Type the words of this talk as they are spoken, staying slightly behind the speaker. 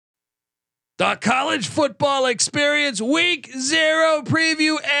The college football experience week 0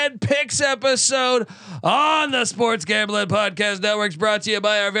 preview and picks episode on the Sports Gambling Podcast Network, brought to you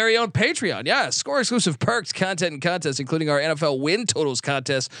by our very own Patreon. Yeah, score exclusive perks, content, and contests, including our NFL win totals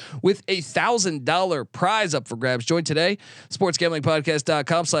contest with $1,000 prize up for grabs. Join today,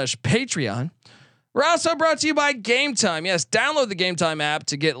 sportsgamblingpodcast.com/Patreon. We're also brought to you by Game Time. Yes, download the Game Time app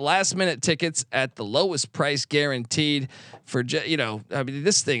to get last minute tickets at the lowest price guaranteed. For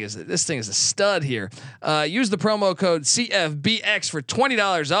this thing is a stud here. Use the promo code CFBX for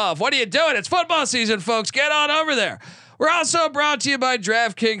 $20 off. What are you doing? It's football season, folks. Get on over there. We're also brought to you by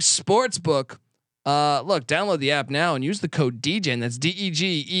DraftKings Sportsbook. Look, download the app now and use the code DGEN. That's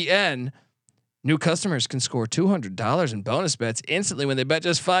DEGEN. New customers can score $200 in bonus bets instantly when they bet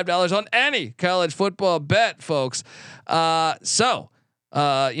just $5 on any college football bet, folks. You got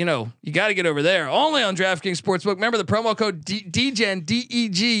to get over there. Only on DraftKings Sportsbook. Remember the promo code DGEN,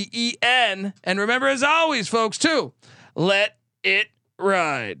 DEGEN. And remember, as always, folks, too, let it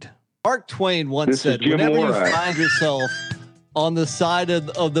ride. Mark Twain once said, whenever you find yourself on the side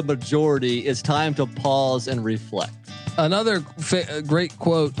of the majority, it's time to pause and reflect. Another great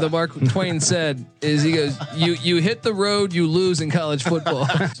quote that Mark Twain said is, he goes, you hit the road, you lose in college football.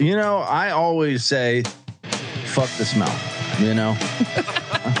 I always say, fuck the smell,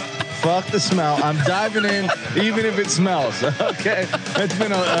 fuck the smell. I'm diving in, even if it smells. Okay. It's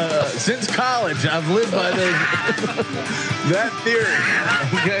been since college. I've lived by that theory.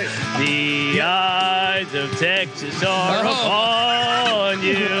 Okay. The eyes of Texas are upon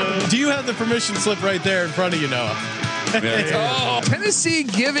you. Do you have the permission slip right there in front of you, Noah? Tennessee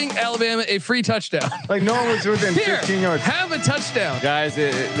giving Alabama a free touchdown. Like no one was within 15 yards. Have a touchdown, guys.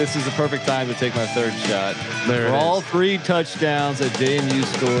 This is the perfect time to take my third shot. There For all 3 touchdowns that JMU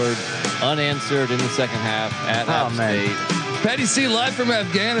scored unanswered in the second half at App State. Patty C live from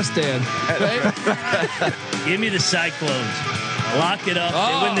Afghanistan. Right? Give me the Cyclones. Lock it up.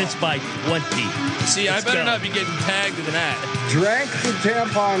 They win this by 20. See, I better not be getting tagged in that. Drank the jungle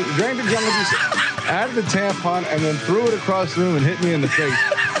juice out of the tampon and then threw it across the room and hit me in the face.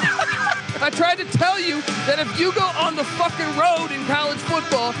 I tried to tell you that if you go on the fucking road in college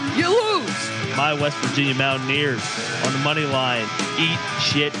football, you lose. My West Virginia Mountaineers on the money line. Eat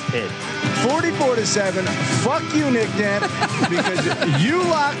shit pit. 44-7. Fuck you, Nick Dent, because you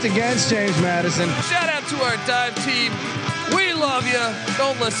locked against James Madison. Shout out to our dive team. We love you.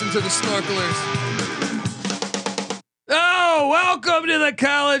 Don't listen to the snorkelers. Oh, welcome to the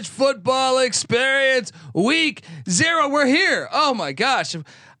college football experience week 0. We're here. Oh my gosh.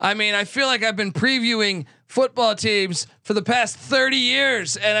 I mean, I feel like I've been previewing football teams for the past 30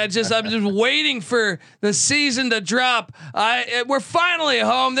 years, and I'm just waiting for the season to drop. We're finally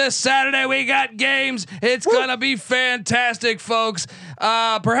home this Saturday. We got games. It's gonna be fantastic, folks.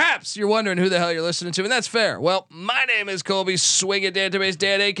 Perhaps you're wondering who the hell you're listening to, and that's fair. Well, my name is Colby Swing It Database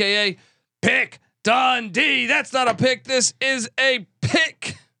Dan, aka Pick Dundee. That's not a pick. This is a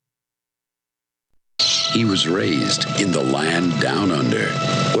pick. He was raised in the land down under,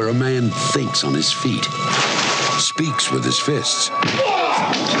 where a man thinks on his feet, speaks with his fists,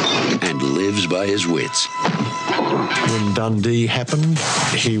 and lives by his wits. When Dundee happened,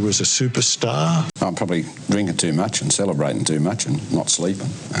 he was a superstar. I'm probably drinking too much and celebrating too much and not sleeping.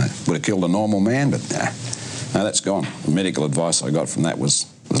 Would have killed a normal man, but no, that's gone. The medical advice I got from that was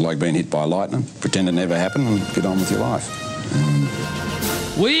like being hit by lightning. Pretend it never happened and get on with your life.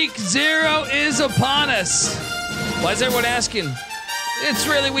 Week 0 is upon us. Why is everyone asking? It's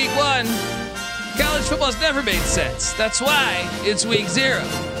really week 1. College football's never made sense. That's why it's week 0.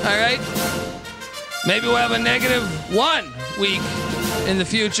 All right. Maybe we'll have a -1 week in the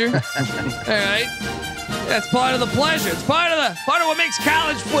future. All right. That's part of the pleasure. It's part of what makes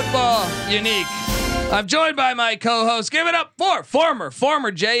college football unique. I'm joined by my co-host. Give it up for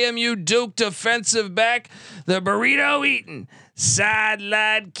former JMU Duke defensive back, the burrito eating,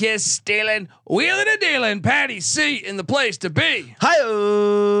 sideline kiss stealing, wheeling and dealing, Patty C in the place to be.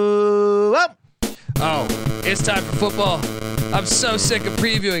 Hi-oh. Oh, it's time for football. I'm so sick of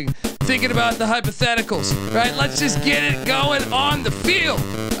previewing, thinking about the hypotheticals, right? Let's just get it going on the field.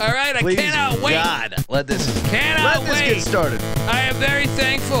 All right, Please, I cannot wait. God, let this Get started. I am very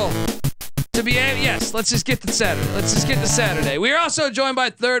thankful to be able. Yes, let's just get to Saturday. We are also joined by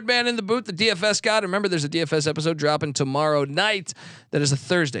third man in the booth, the DFS God. Remember, there's a DFS episode dropping tomorrow night. That is a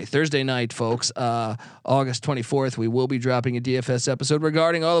Thursday night, folks. August 24th, we will be dropping a DFS episode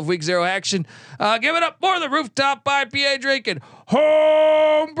regarding all of Week 0 action. Give it up for the rooftop IPA drinking,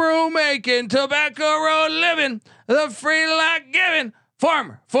 homebrew making, tobacco road living, the free lot giving,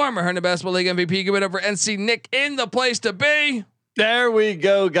 former Herndon Basketball League MVP. Give it up for NC Nick in the place to be. There we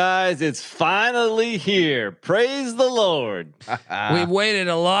go, guys. It's finally here. Praise the Lord. We've waited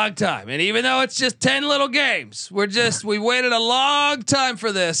a long time. And even though it's just 10 little games, we waited a long time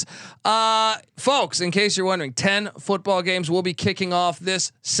for this. Folks, in case you're wondering, 10 football games will be kicking off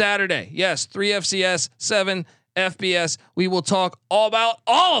this Saturday. Yes, 3 FCS, 7 FBS. We will talk all about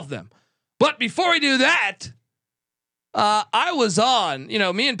all of them. But before we do that, I was on,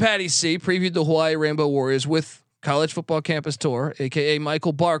 me and Patty C previewed the Hawaii Rainbow Warriors with College Football Campus Tour, aka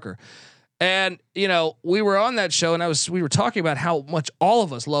Michael Barker. And, we were on that show and we were talking about how much all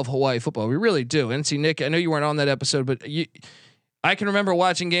of us love Hawaii football. We really do. NC Nick, I know you weren't on that episode, but I can remember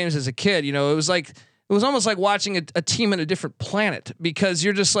watching games as a kid. It was almost like watching a team in a different planet, because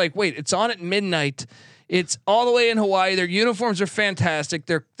you're just like, wait, it's on at midnight. It's all the way in Hawaii. Their uniforms are fantastic.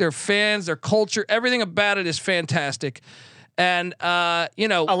 Their fans, their culture, everything about it is fantastic. And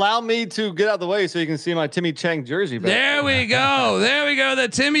allow me to get out of the way so you can see my Timmy Chang jersey back. There we go. The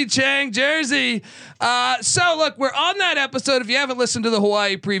Timmy Chang jersey. So look, we're on that episode. If you haven't listened to the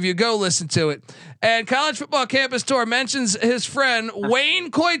Hawaii preview, go listen to it. And College Football Campus Tour mentions his friend Wayne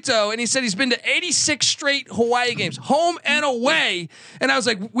Coito, and he said he's been to 86 straight Hawaii games, home and away. And I was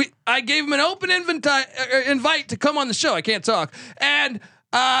like, I gave him an open invite to come on the show. I can't talk. And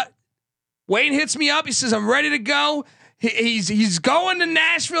Wayne hits me up. He says, I'm ready to go. He's going to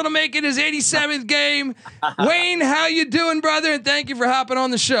Nashville to make it his 87th game. Wayne, how you doing, brother? And thank you for hopping on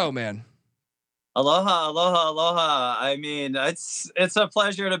the show, man. Aloha. I mean, it's a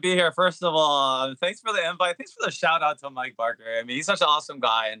pleasure to be here. First of all, thanks for the invite. Thanks for the shout out to Mike Barker. I mean, he's such an awesome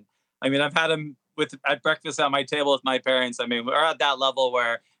guy. And I mean, I've had him at breakfast at my table with my parents. I mean, we're at that level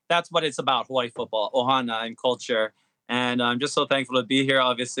where that's what it's about, Hawaii football, ohana, and culture. And I'm just so thankful to be here.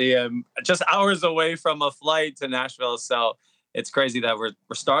 Obviously, I'm just hours away from a flight to Nashville, so it's crazy that we're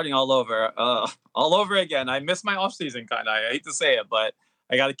starting all over again. I miss my off season, kind of. I hate to say it, but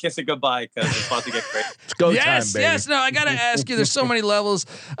I got to kiss it goodbye because it's about to get great. It's go time, baby. Yes. No, I got to ask you. There's so many levels.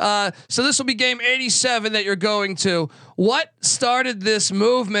 So this will be game 87 that you're going to. What started this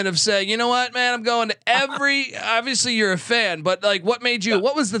movement of saying, you know what, man, I'm going to every? Obviously, you're a fan, but like, what made you?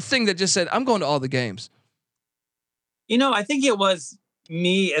 What was the thing that just said, I'm going to all the games? I think it was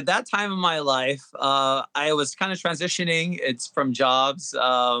me at that time in my life. I was kind of transitioning. It's from jobs.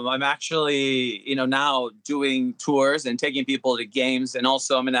 I'm actually, now doing tours and taking people to games. And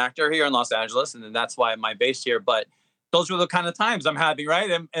also I'm an actor here in Los Angeles. And then that's why I'm based here. But those were the kind of times I'm having, right?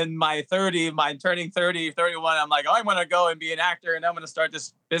 In my turning 30, 31, I'm like, I'm going to go and be an actor and I'm going to start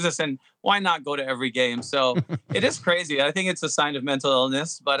this business. And why not go to every game? So it is crazy. I think it's a sign of mental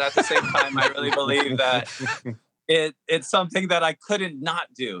illness. But at the same time, I really believe that it's something that I couldn't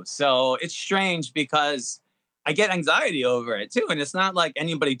not do. So it's strange because I get anxiety over it too. And it's not like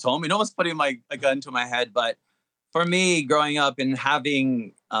anybody told me. No one's putting a gun to my head. But for me, growing up and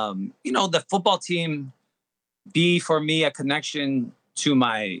having, the football team be for me a connection to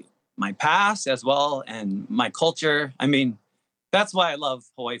my past as well and my culture. I mean, that's why I love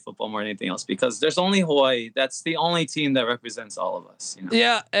Hawaii football more than anything else, because there's only Hawaii. That's the only team that represents all of us.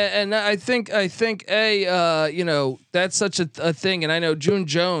 Yeah, and I think that's such a thing. And I know June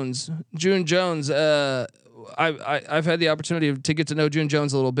Jones. I've had the opportunity to get to know June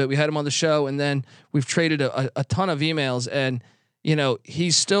Jones a little bit. We had him on the show, and then we've traded a ton of emails. And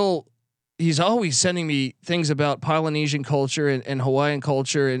he's always sending me things about Polynesian culture and Hawaiian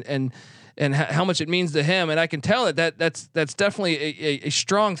culture and how much it means to him. And I can tell that's definitely a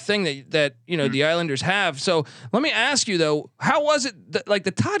strong thing that the Islanders have. So let me ask you though, how was it like the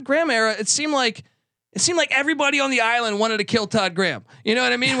Todd Graham era? It seemed like everybody on the island wanted to kill Todd Graham. You know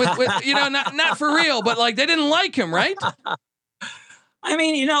what I mean? With not for real, but like they didn't like him, right? I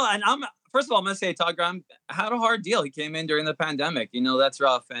mean, and first of all, I'm going to say Todd Graham had a hard deal. He came in during the pandemic, that's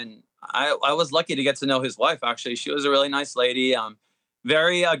rough. And I was lucky to get to know his wife. Actually, she was a really nice lady.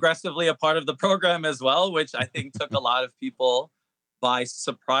 Very aggressively a part of the program as well, which I think took a lot of people by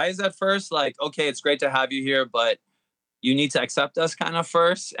surprise at first. Like, okay, it's great to have you here, but you need to accept us kind of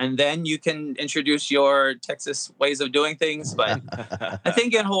first, and then you can introduce your Texas ways of doing things. But I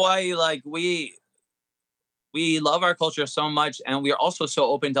think in Hawaii, like we love our culture so much, and we are also so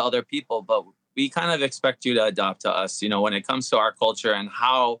open to other people, but we kind of expect you to adopt to us, when it comes to our culture and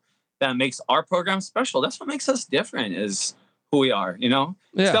how that makes our program special. That's what makes us different is who we are,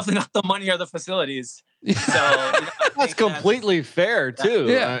 It's definitely not the money or the facilities. So that's completely fair too.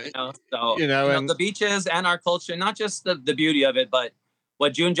 Yeah. The beaches and our culture, not just the beauty of it, but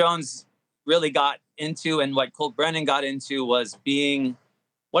what June Jones really got into and what Colt Brennan got into was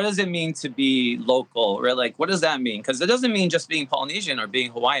what does it mean to be local? Or like, what does that mean? Because it doesn't mean just being Polynesian or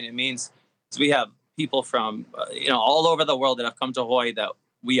being Hawaiian. It means we have people from all over the world that have come to Hawaii that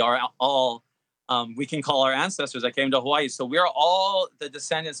we are all we can call our ancestors that came to Hawaii. So we are all the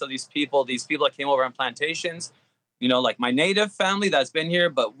descendants of these people that came over on plantations, like my native family that's been here,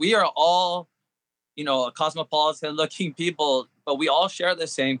 but we are all, a cosmopolitan looking people, but we all share the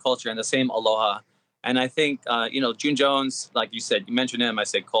same culture and the same aloha. And I think, June Jones, like you said, you mentioned him, I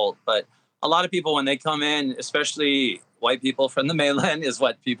said Colt, but a lot of people when they come in, especially white people from the mainland is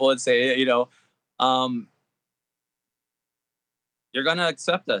what people would say, you're going to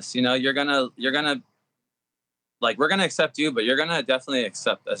accept us, you're going to like, we're going to accept you, but you're going to definitely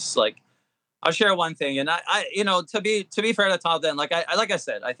accept us. Like, I'll share one thing. And I to be fair to Tom, then, like I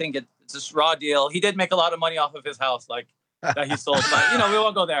said, I think it's just raw deal. He did make a lot of money off of his house, like that he sold, but we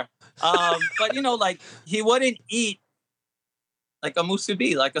won't go there. But like he wouldn't eat like a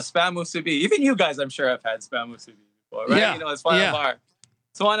musubi, like a spam musubi. Even you guys, I'm sure, have had spam musubi before, right? Yeah.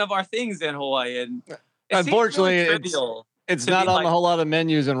 It's one of our things in Hawaii, and unfortunately, it's not on like, a whole lot of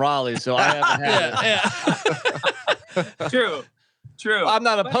menus in Raleigh, so I haven't had it. True. I'm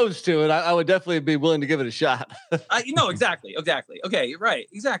not opposed to it. I would definitely be willing to give it a shot. Exactly. Okay, you're right.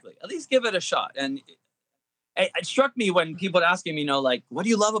 Exactly. At least give it a shot. And it struck me when people would ask me, like, what do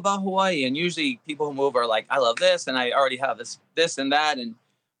you love about Hawaii? And usually people who move are like, I love this, and I already have this and that. And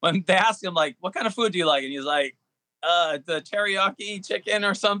when they ask him, like, what kind of food do you like? And he's like, the teriyaki chicken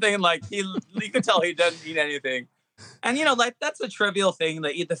or something. Like you could tell he doesn't eat anything. And like that's a trivial thing,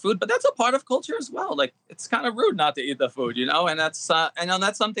 they eat the food, but that's a part of culture as well. Like it's kind of rude not to eat the food, and that's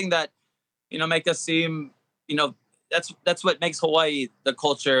that's something that make us seem, that's what makes Hawaii the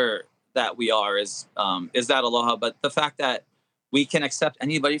culture that we are, is that aloha. But the fact that we can accept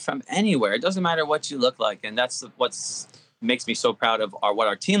anybody from anywhere, it doesn't matter what you look like, and that's what's makes me so proud of what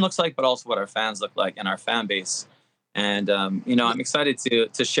our team looks like, but also what our fans look like and our fan base. And I'm excited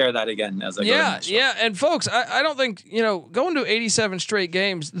to share that again as I go to the show. Yeah. And folks, I don't think going to 87 straight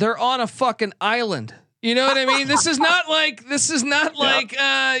games, they're on a fucking island. You know what I mean? This is not like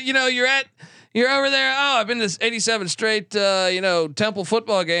you're over there. Oh, I've been to 87 straight Temple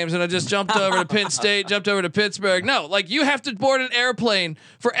football games, and I just jumped over to Penn State, jumped over to Pittsburgh. No, like you have to board an airplane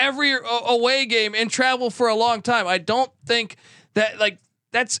for every away game and travel for a long time. I don't think that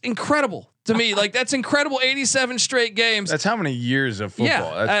that's incredible. To me, like that's incredible. 87 straight games. That's how many years of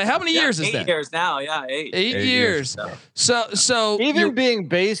football? Yeah. How many years is that? 8 years now. Yeah, 8 years. So even being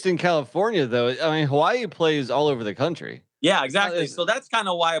based in California, though, I mean, Hawaii plays all over the country. Yeah, exactly. So that's kind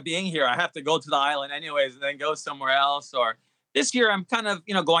of why being here, I have to go to the island anyways, and then go somewhere else. Or this year, I'm kind of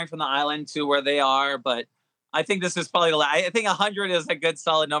going from the island to where they are, but I think this is probably I think 100 is a good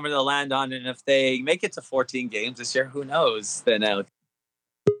solid number to land on, and if they make it to 14 games this year, who knows? Then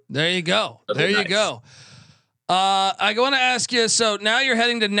there you go. There you go. I want to ask you. So now you're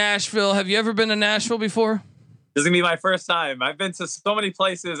heading to Nashville. Have you ever been to Nashville before? This is gonna be my first time. I've been to so many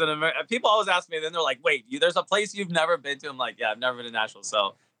places, and people always ask me. Then they're like, "Wait, there's a place you've never been to?" I'm like, "Yeah, I've never been to Nashville."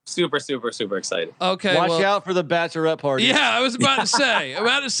 So super, super, super excited. Okay, watch out for the bachelorette party. Yeah, I was about to say.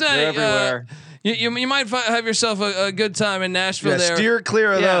 They're everywhere. You might have yourself a good time in Nashville. There, steer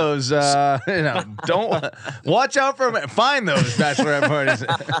clear of those. Don't watch out for them. Find those bachelorette parties.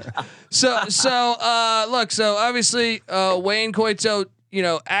 Look. So obviously, Wayne Coito,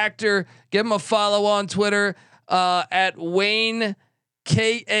 actor. Give him a follow on Twitter at Wayne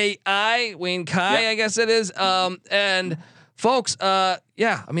Kai. Wayne Kai, I guess it is. And folks, I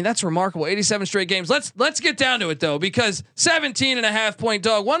mean, that's remarkable. 87 straight games. Let's get down to it though, because 17.5 point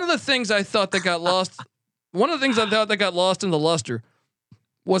dog. One of the things I thought that got lost in the luster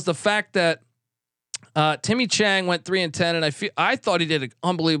was the fact that Timmy Chang went 3-10, and I thought he did an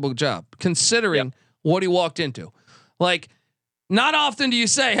unbelievable job considering what he walked into. Like, not often do you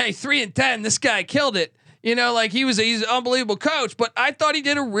say, "Hey, 3-10, this guy killed it." Like he's an unbelievable coach, but I thought he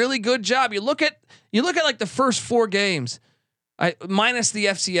did a really good job. You look at like the first 4 games. Minus the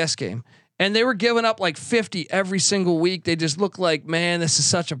FCS game, and they were giving up like 50 every single week. They just look like, man, this is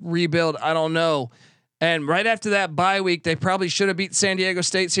such a rebuild. I don't know. And right after that bye week, they probably should have beat San Diego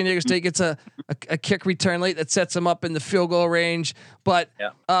State. San Diego State gets a kick return late that sets them up in the field goal range. But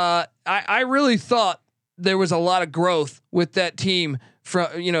I really thought there was a lot of growth with that team from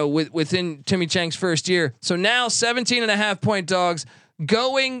within Timmy Chang's first year. So now 17.5 point dogs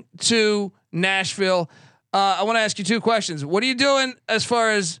going to Nashville. I want to ask you 2 questions. What are you doing as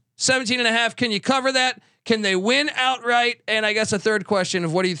far as 17.5? Can you cover that? Can they win outright? And I guess a third question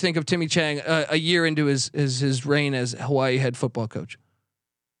of what do you think of Timmy Chang a year into his reign as Hawaii head football coach?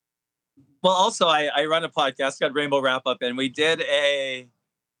 Well, also I run a podcast called Rainbow Wrap Up, and we did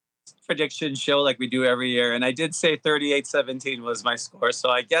prediction show like we do every year, and I did say 38-17 was my score. So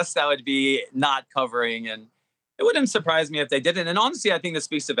I guess that would be not covering, and it wouldn't surprise me if they didn't. And honestly, I think this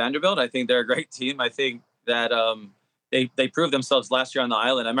speaks to Vanderbilt. I think they're a great team. I think that they proved themselves last year on the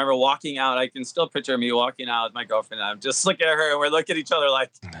island. I remember walking out. I can still picture me walking out with my girlfriend. And I'm just looking at her, and we're looking at each other like,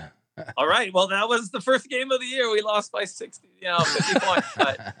 all right, well, that was the first game of the year. We lost by 60, 50 points.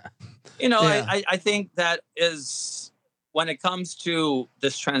 But, I think that is when it comes to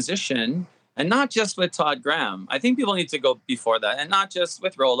this transition, and not just with Todd Graham. I think people need to go before that, and not just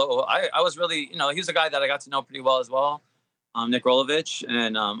with Rolo. I was really, he's a guy that I got to know pretty well as well, Nick Rolovich.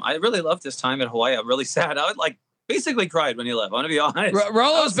 And I really loved his time at Hawaii. I'm really sad. I would basically cried when he left. I want to be honest.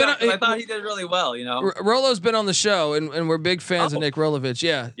 Rolo's been. I thought he did really well. Rolo's been on the show, and we're big fans of Nick Rolovich.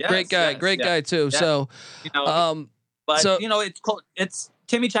 Yeah, yes, great guy, guy too. Yeah. So, it's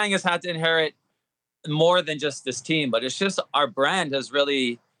Timmy Chang has had to inherit more than just this team, but it's just our brand has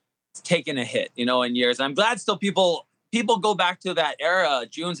really taken a hit, in years. I'm glad still people go back to that era,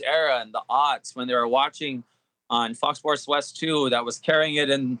 June's era, and the aughts when they were watching on Fox Sports West 2 that was carrying it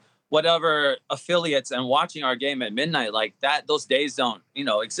in whatever affiliates and watching our game at midnight like that. Those days don't,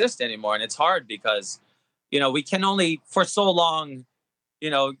 exist anymore. And it's hard because, we can only for so long,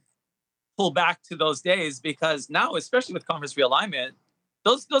 pull back to those days, because now, especially with conference realignment,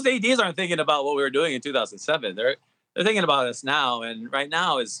 those ADs aren't thinking about what we were doing in 2007. They're thinking about us now. And right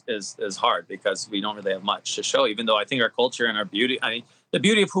now is hard because we don't really have much to show, even though I think our culture and our beauty, the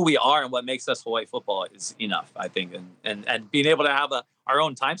beauty of who we are and what makes us Hawaii football is enough, I think. And being able to have our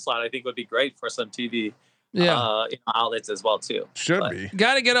own time slot, I think would be great for some TV outlets as well too. Should be.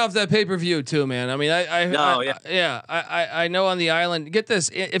 Got to get off that pay-per-view too, man. I mean, I know on the island, get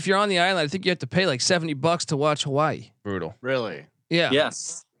this, if you're on the island, I think you have to pay like $70 to watch Hawaii. Brutal. Really? Yeah.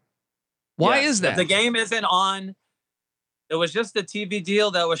 Yes. Why is that? If the game isn't on. It was just a TV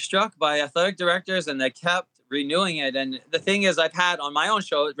deal that was struck by athletic directors, and they kept renewing it. And the thing is, I've had on my own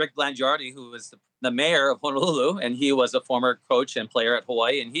show, Rick Blangiardi, who was the mayor of Honolulu, and he was a former coach and player at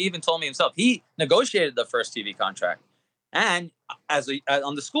Hawaii. And he even told me himself, he negotiated the first TV contract and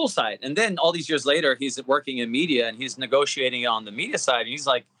on the school side. And then all these years later, he's working in media and he's negotiating it on the media side. And he's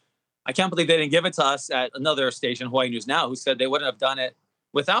like, I can't believe they didn't give it to us at another station, Hawaii News Now, who said they wouldn't have done it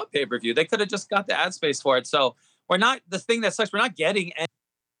without pay-per-view. They could have just got the ad space for it. So we're not, the thing that sucks, we're not getting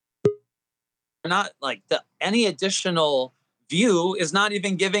any additional view is not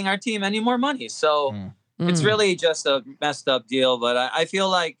even giving our team any more money. So it's really just a messed up deal. But I feel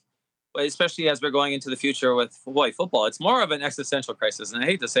like, especially as we're going into the future with Hawaii football, it's more of an existential crisis. And I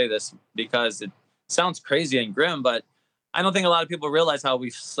hate to say this because it sounds crazy and grim, but I don't think a lot of people realize how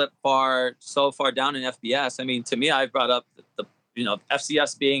we've slipped so far down in FBS. I mean, to me, I've brought up the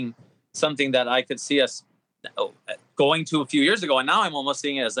FCS being something that I could see us going to a few years ago, and now I'm almost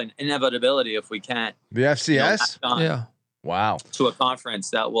seeing it as an inevitability if we can't. The FCS, wow, to a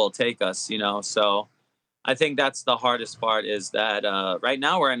conference that will take us. So I think that's the hardest part is that right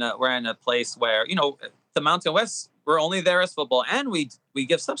now we're in a place where the Mountain West, we're only there as football, and we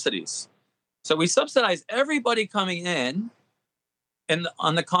give subsidies, so we subsidize everybody coming in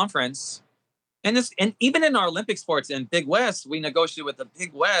on the conference. And even in our Olympic sports in Big West, we negotiated with the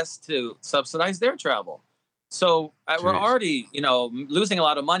Big West to subsidize their travel. So we're already, losing a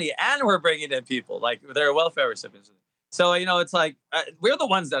lot of money, and we're bringing in people like they're welfare recipients. So, it's like we're the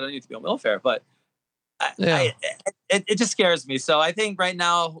ones that don't need to be on welfare, but it just scares me. So I think right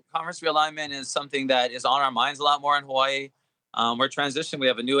now, conference realignment is something that is on our minds a lot more in Hawaii. We're transitioning. We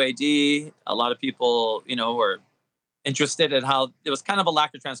have a new AD. A lot of people, were interested in how it was kind of a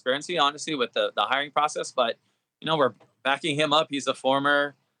lack of transparency, honestly, with the hiring process. But, we're backing him up. He's a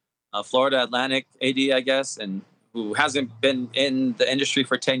former Florida Atlantic AD, I guess, and who hasn't been in the industry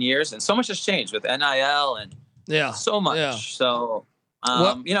for 10 years. And so much has changed with NIL and so much. Yeah. So,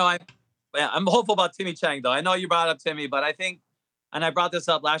 I'm hopeful about Timmy Chang, though. I know you brought up Timmy, but I think, and I brought this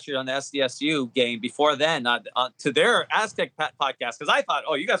up last year on the SDSU game before then to their Aztec podcast, because I thought,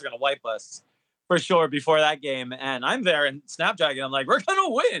 you guys are going to wipe us for sure before that game. And I'm there in Snapdragon. I'm like, we're going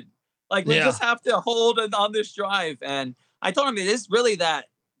to win. Like, we just have to hold on this drive. And I told him it is really that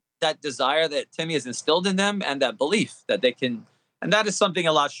desire that Timmy has instilled in them and that belief that they can. And that is something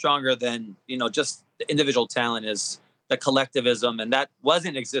a lot stronger than, just the individual talent is the collectivism. And that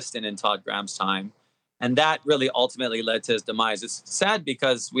wasn't existent in Todd Graham's time. And that really ultimately led to his demise. It's sad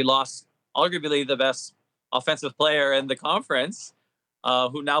because we lost arguably the best offensive player in the conference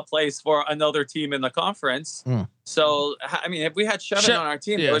who now plays for another team in the conference. So, I mean, if we had Chevan on our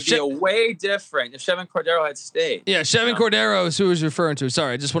team, it would be a way different if Chevan Cordeiro had stayed. Yeah, Chevan Cordeiro is who he's referring to.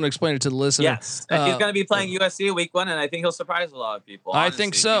 Sorry, I just want to explain it to the listener. Yes, and he's going to be playing USC week 1, and I think he'll surprise a lot of people. Honestly. I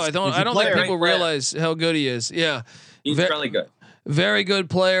think so. I don't think people realize how good he is. Yeah, he's really good. Very good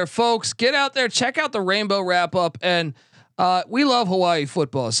player, folks. Get out there, check out the Rainbow Wrap Up, and we love Hawaii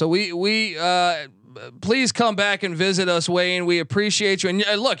football. So we please come back and visit us, Wayne. We appreciate you.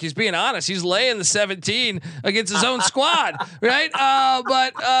 And look, he's being honest. He's laying the 17 against his own squad, right?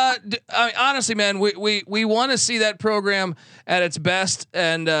 Honestly, man, we want to see that program at its best,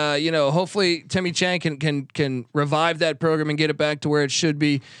 and hopefully Timmy Chang can revive that program and get it back to where it should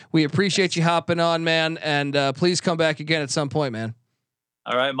be. We appreciate you hopping on, man, and please come back again at some point, man.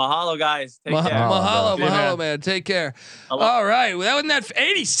 All right, mahalo, guys. Take care. Mahalo, man. Take care. All right, well, that wasn't that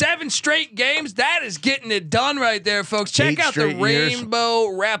 87 straight games. That is getting it done right there, folks. Check out the Rainbow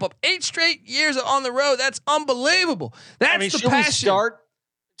Wrap Up. 8 straight years on the road. That's unbelievable. That's the passion.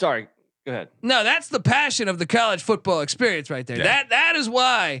 Sorry, go ahead. No, that's the passion of the college football experience right there. Yeah. That is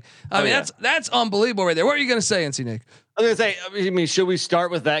why. That's unbelievable right there. What are you going to say, NC Nick? I was gonna say, should we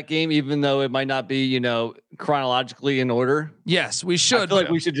start with that game, even though it might not be, chronologically in order? Yes, we should. I feel like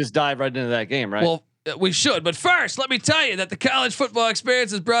we should just dive right into that game, right? Well, we should. But first, let me tell you that the college football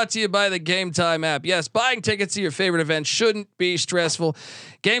experience is brought to you by the Game Time app. Yes, buying tickets to your favorite event shouldn't be stressful.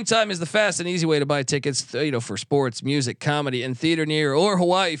 Game Time is the fast and easy way to buy tickets, for sports, music, comedy, and theater near or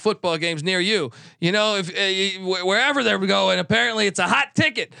Hawaii football games near you. If wherever they're going, apparently it's a hot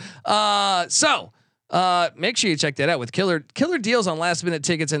ticket. Make sure you check that out with killer deals on last minute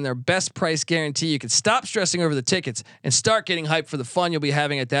tickets and their best price guarantee. You can stop stressing over the tickets and start getting hyped for the fun you'll be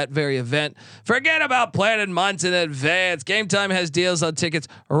having at that very event. Forget about planning months in advance. Game Time has deals on tickets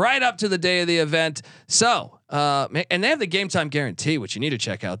right up to the day of the event. So, and they have the Game Time guarantee, which you need to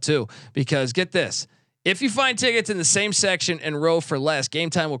check out too, because get this. If you find tickets in the same section and row for less, Game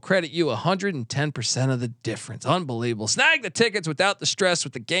Time will credit you 110% of the difference. Unbelievable. Snag the tickets without the stress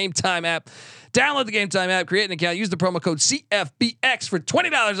with the Game Time app. Download the Game Time app, create an account, use the promo code CFBX for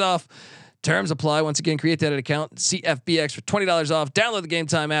 $20 off. Terms apply. Once again, create that account, CFBX for $20 off. Download the Game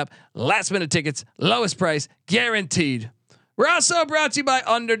Time app. Last minute tickets, lowest price, guaranteed. We're also brought to you by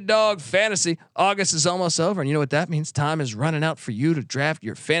Underdog Fantasy. August is almost over, and you know what that means? Time is running out for you to draft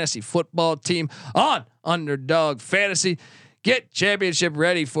your fantasy football team on Underdog Fantasy. Get championship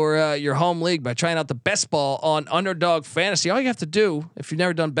ready for your home league by trying out the best ball on Underdog Fantasy. All you have to do, if you've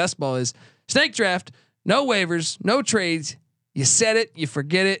never done best ball, is snake draft, no waivers, no trades. You set it, you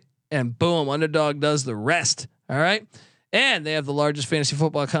forget it, and boom, Underdog does the rest. All right. And they have the largest fantasy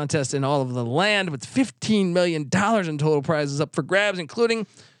football contest in all of the land with $15 million in total prizes up for grabs, including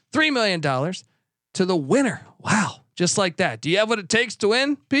 $3 million to the winner. Wow. Just like that. Do you have what it takes to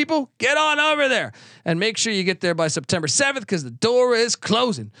win, people? Get on over there and make sure you get there by September 7th because the door is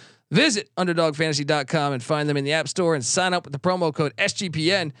closing. Visit underdogfantasy.com and find them in the App Store and sign up with the promo code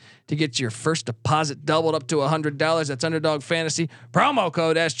SGPN to get your first deposit doubled up to $100. That's Underdog Fantasy, promo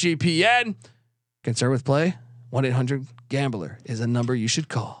code SGPN. Concerned with play? 1-800-GAMBLER is a number you should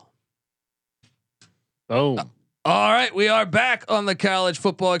call. Oh. All right, we are back on the college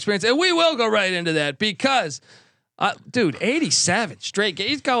football experience, and we will go right into that because, dude, 87 straight games.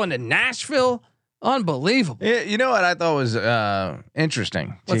 He's going to Nashville. Unbelievable. You know what I thought was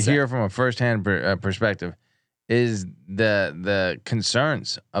interesting to hear from a firsthand perspective is the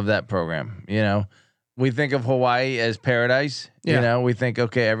concerns of that program. We think of Hawaii as paradise. We think,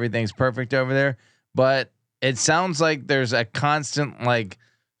 okay, everything's perfect over there, but it sounds like there's a constant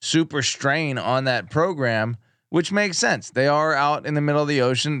super strain on that program, which makes sense. They are out in the middle of the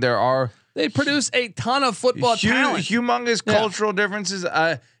ocean. They produce a ton of football talent. Humongous cultural differences.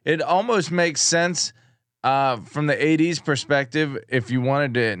 It almost makes sense from the AD's perspective. If you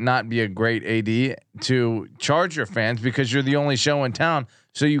wanted to not be a great AD, to charge your fans because you're the only show in town,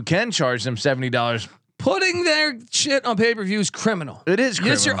 so you can charge them $70. Putting their shit on pay-per-view is criminal. It is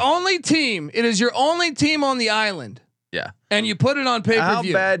criminal. It's your only team. It is your only team on the island. Yeah. And you put it on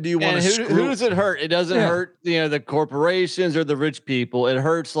pay-per-view. How bad do you want to screw? Who does it hurt? It doesn't hurt, the corporations or the rich people. It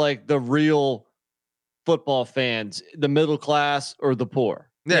hurts the real football fans, the middle class or the poor.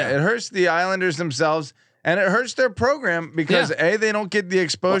 Yeah. It hurts the Islanders themselves. And it hurts their program because they don't get the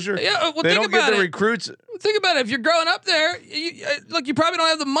exposure. They don't get the recruits. Think about it. If you're growing up there, you probably don't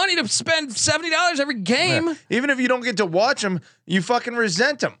have the money to spend $70 every game. Yeah. Even if you don't get to watch them, you fucking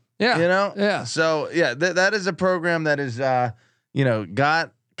resent them. Yeah. Yeah. So that is a program that is,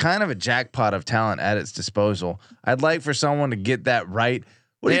 got kind of a jackpot of talent at its disposal. I'd like for someone to get that right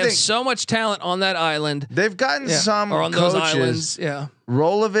What they do you have think? so much talent on that island. They've gotten some or on coaches, those islands. Yeah.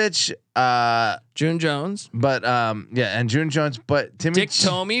 Rolovich, June Jones, but and June Jones, but Dick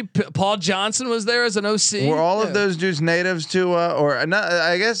Tomey, Paul Johnson was there as an OC. Were all of those dudes natives to, or not?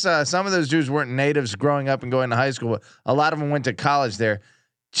 I guess some of those dudes weren't natives growing up and going to high school, but a lot of them went to college there.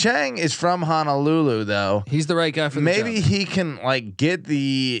 Chang is from Honolulu, though. He's the right guy for the job. Maybe he can like get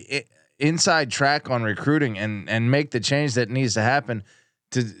the inside track on recruiting and make the change that needs to happen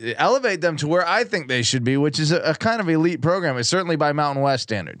to elevate them to where I think they should be, which is a kind of elite program. It's certainly by Mountain West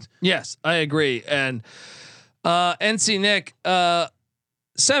standards. Yes, I agree. And NC Nick,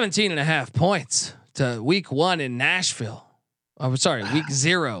 17.5 points to week 1 in Nashville. I'm sorry, week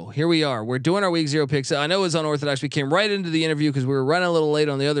 0. Here we are. We're doing our week 0 picks. I know it was unorthodox. We came right into the interview because we were running a little late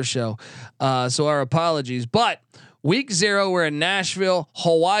on the other show. So our apologies. But week 0, we're in Nashville,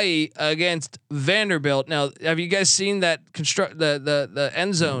 Hawaii against Vanderbilt. Now, have you guys seen that the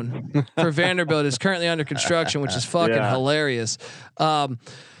end zone for Vanderbilt is currently under construction, which is fucking hilarious. I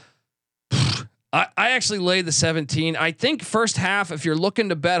actually laid the 17. I think first half, if you're looking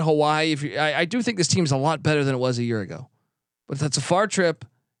to bet Hawaii, I do think this team's a lot better than it was a year ago, but that's a far trip,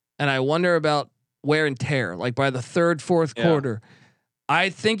 and I wonder about wear and tear. Like by the third, fourth quarter, I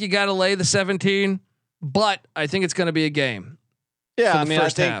think you got to lay the 17. But I think it's going to be a game. Yeah, I mean,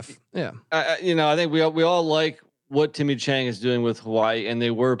 first half. Yeah, I think we all like what Timmy Chang is doing with Hawaii, and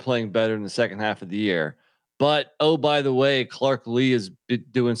they were playing better in the second half of the year. But by the way, Clark Lee is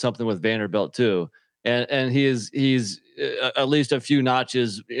doing something with Vanderbilt too, and he's at least a few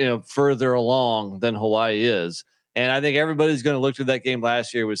notches further along than Hawaii is. And I think everybody's going to look to that game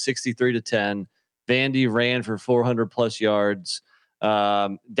last year. It was 63-10. Vandy ran for 400+ yards.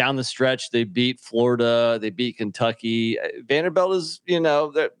 Down the stretch, they beat Florida, they beat Kentucky. Vanderbilt is,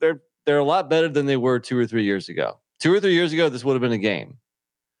 they're a lot better than they were 2 or 3 years ago. 2 or 3 years ago, this would have been a game.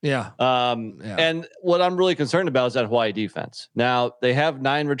 Yeah. And what I'm really concerned about is that Hawaii defense. Now they have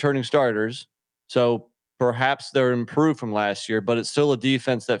 9 returning starters, so perhaps they're improved from last year, but it's still a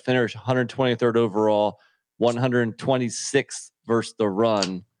defense that finished 123rd overall, 126th versus the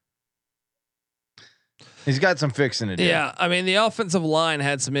run. He's got some fixing to do. Yeah, I mean the offensive line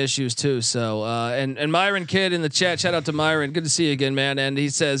had some issues too. So and Myron Kidd in the chat, shout out to Myron, good to see you again, man. And he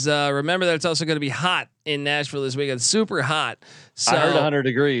says, remember that it's also going to be hot in Nashville this weekend, super hot. So, I heard 100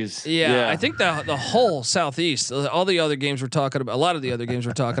 degrees. Yeah, I think the whole Southeast, all the other games we're talking about, a lot of the other games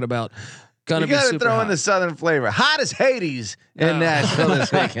we're talking about, gonna be super hot. You got to throw in the Southern flavor, hot as Hades in Nashville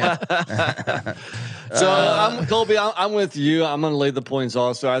this weekend. So Colby, I'm with you. I'm going to lay the points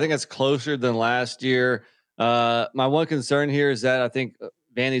also. I think it's closer than last year. My one concern here is that I think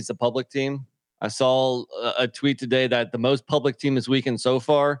Vandy's the public team. I saw a tweet today that the most public team this weekend so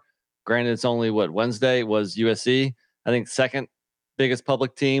far, granted it's only Wednesday, was USC. I think second biggest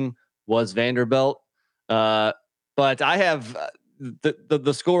public team was Vanderbilt. But I have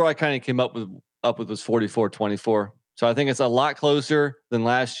the score I kind of came up with was 44-24. So I think it's a lot closer than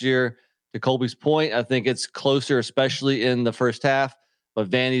last year. To Colby's point, I think it's closer, especially in the first half, but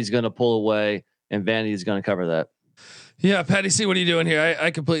Vandy's going to pull away and Vandy's going to cover that. Yeah. Patty C, what are you doing here? I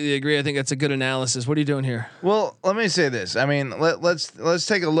completely agree. I think that's a good analysis. What are you doing here? Well, let me say this. I mean, let's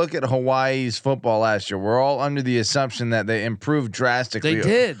take a look at Hawaii's football last year. We're all under the assumption that they improved drastically. They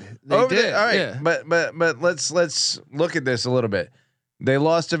did. They did. All right. Yeah. But let's look at this a little bit. They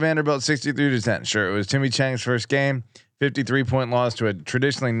lost to Vanderbilt 63-10. Sure. It was Timmy Chang's first game, 53-point loss to a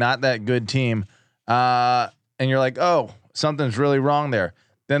traditionally not that good team. And you're like, oh, something's really wrong there.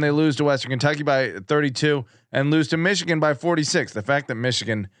 Then they lose to Western Kentucky by 32 and lose to Michigan by 46. The fact that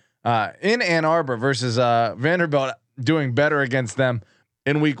Michigan in Ann Arbor versus Vanderbilt doing better against them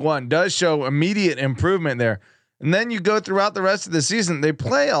in week 1 does show immediate improvement there. And then you go throughout the rest of the season. They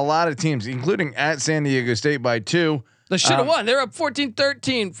play a lot of teams, including at San Diego State by 2. They should have won. They're up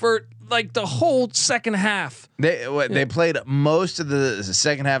 14-13 for like the whole second half. They played most of the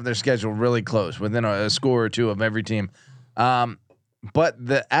second half of their schedule really close, within a score or two of every team. But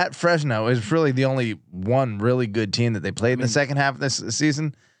at Fresno is really the only one really good team that they played in the second half of this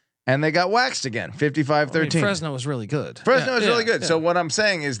season, and they got waxed again, 55-13. Fresno was really good. Fresno is really good. Yeah. So what I'm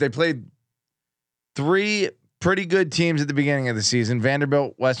saying is they played 3 pretty good teams at the beginning of the season: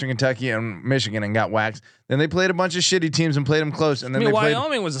 Vanderbilt, Western Kentucky, and Michigan, and got waxed. Then they played a bunch of shitty teams and played them close. And then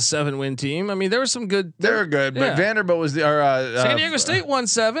Wyoming was a 7-win team. I mean, there were some good. They were good, but Vanderbilt was San Diego State won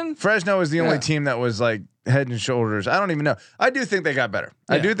 7. Fresno was the only team that was like head and shoulders. I don't even know. I do think they got better.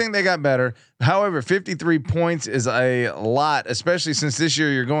 Yeah. I do think they got better. However, 53 points is a lot, especially since this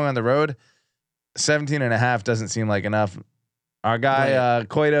year you're going on the road. 17.5 doesn't seem like enough. Our guy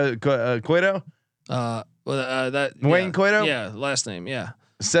Cueto. Wayne Cueto. Yeah, last name. Yeah.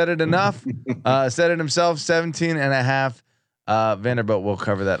 said it enough. Said it himself. 17.5. Vanderbilt will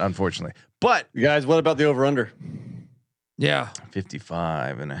cover that, unfortunately. But you guys, what about the over under? Yeah,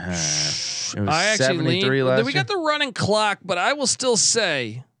 55.5. It was I actually 73 last we got the running clock, but I will still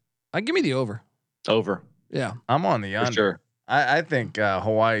say, give me the over. Over. Yeah, I'm on the under. Sure. I think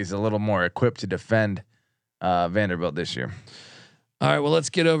Hawaii's a little more equipped to defend Vanderbilt this year. All right, well,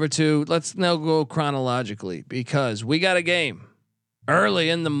 let's now go chronologically because we got a game early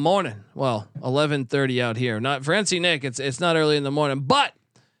in the morning. Well, 11:30 out here. Not for NC Nick. It's not early in the morning, but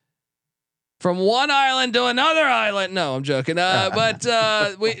from one island to another island. No, I'm joking. But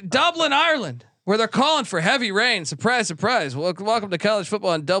Dublin, Ireland, where they're calling for heavy rain. Surprise, surprise. Welcome to college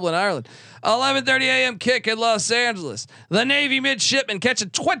football in Dublin, Ireland. 11:30 a.m. kick in Los Angeles. The Navy midshipmen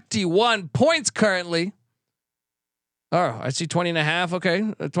catching 21 points currently. Oh, I see 20.5. Okay.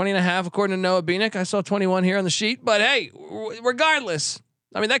 20.5 according to Noah Beanick. I saw 21 here on the sheet, but hey, regardless,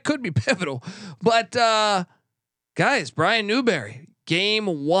 I mean, that could be pivotal, but, guys, Brian Newberry,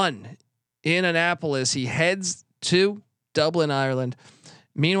 game 1 in Annapolis. He heads to Dublin, Ireland.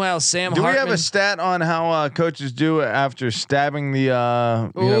 Meanwhile, Sam Do Hartman, we have a stat on how coaches do after stabbing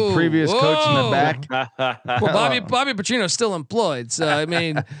the previous coach in the back? Well, Bobby Petrino's still employed, so I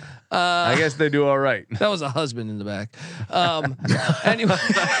mean, I guess they do all right. That was a husband in the back. Anyway,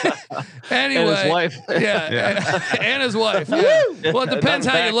 And his wife. Yeah. And his wife. Yeah. Well, it depends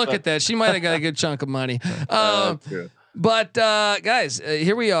how you look at that. She might have got a good chunk of money. But guys,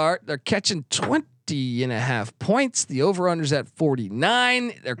 here we are. They're catching 20.5 points. The over/under's at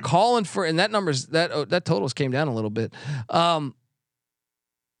 49. They're calling for, and that totals came down a little bit. And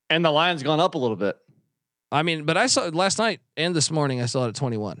the line's gone up a little bit. I mean, but I saw it last night and this morning. I saw it at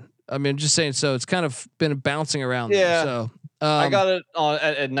 21. I mean, I'm just saying. So it's kind of been bouncing around. Yeah. There, so I got it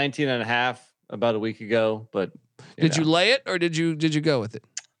at 19.5 about a week ago. But did you lay it or did you go with it?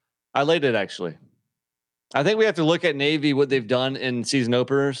 I laid it actually. I think we have to look at Navy, what they've done in season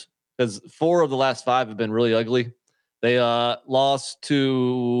openers, because 4 of the last 5 have been really ugly. They lost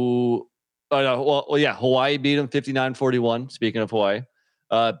to Hawaii beat them 59-41. Speaking of Hawaii,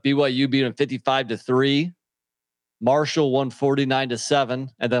 BYU beat them 55-3. Marshall won 49-7,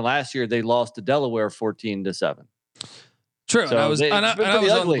 and then last year they lost to Delaware 14-7. True, So and I was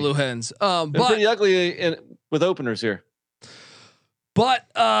on the Blue Hens. But pretty ugly with openers here. But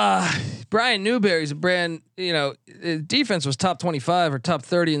Brian Newberry's brand, defense was top 25 or top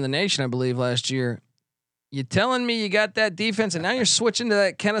 30 in the nation, I believe, last year. You telling me you got that defense, and now you're switching to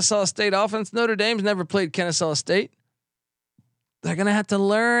that Kennesaw State offense? Notre Dame's never played Kennesaw State. They're gonna have to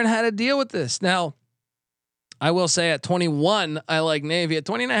learn how to deal with this. Now, I will say at 21, I like Navy. At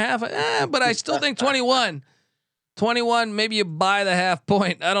 20.5, but I still think 21. 21, maybe you buy the half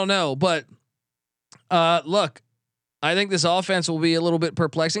point. I don't know, but look. I think this offense will be a little bit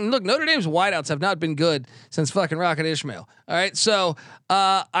perplexing. Look, Notre Dame's wideouts have not been good since fucking Rocket Ishmael. All right. So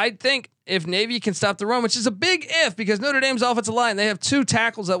I think if Navy can stop the run, which is a big if, because Notre Dame's offensive line, they have 2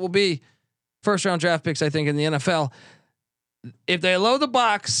 tackles that will be first-round draft picks, I think, in the NFL. If they load the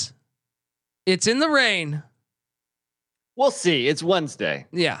box, it's in the rain. We'll see. It's Wednesday.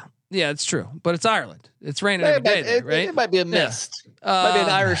 Yeah, it's true. But it's Ireland. It's raining every day there, right? It might be a mist. Might be an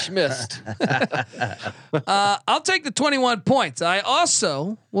Irish mist. I'll take the 21 points. I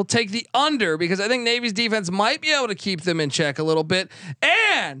also will take the under because I think Navy's defense might be able to keep them in check a little bit.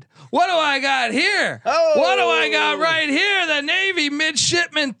 And what do I got here? What do I got right here? The Navy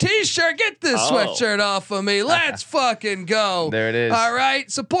midshipman t-shirt. Get this sweatshirt off of me. Let's fucking go. There it is. All right.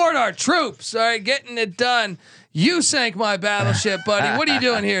 Support our troops. All right. Getting it done. You sank my battleship, buddy. What are you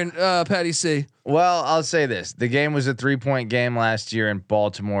doing here, Patty C? Well, I'll say this. The game was a 3-point game last year in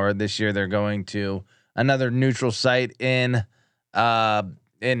Baltimore. This year they're going to another neutral site in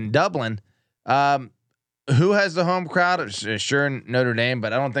Dublin. Who has the home crowd? Sure, Notre Dame,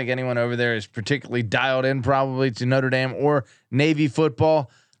 but I don't think anyone over there is particularly dialed in probably to Notre Dame or Navy football.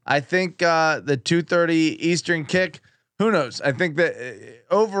 I think the 2:30 Eastern kick, who knows? I think that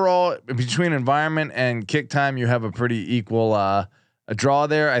overall between environment and kick time, you have a pretty equal a draw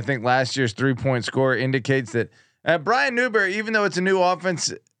there. I think last year's 3-point score indicates that Brian Newberry, even though it's a new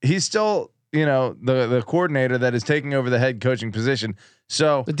offense, he's still, the coordinator that is taking over the head coaching position.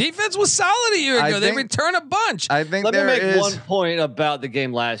 So the defense was solid a year ago. They return a bunch. I think Let me make one point about the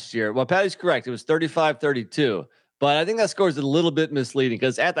game last year. Well, Patty's correct. It was 35-32, but I think that score is a little bit misleading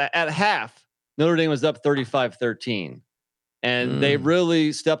because at half, Notre Dame was up 35-13. And they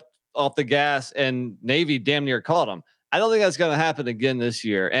really stepped off the gas, and Navy damn near caught them. I don't think that's going to happen again this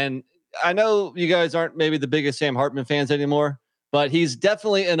year. And I know you guys aren't maybe the biggest Sam Hartman fans anymore, but he's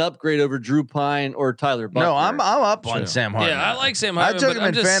definitely an upgrade over Drew Pine or Tyler Buckner. No, I'm up on Sam Hartman. Yeah, I like Sam Hartman. I took him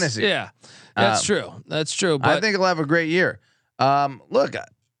in fantasy. Yeah, that's true. That's true. But I think he'll have a great year. Look,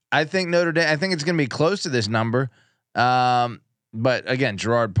 I think Notre Dame. I think it's going to be close to this number. But again,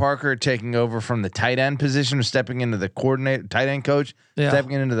 Gerard Parker taking over from the tight end position, stepping into the tight end coach,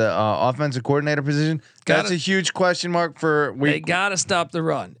 stepping into the offensive coordinator position. That's a huge question mark for week. They got to stop the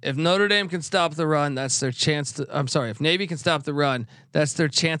run. If Notre Dame can stop the run, that's their chance to. I'm sorry, if Navy can stop the run, that's their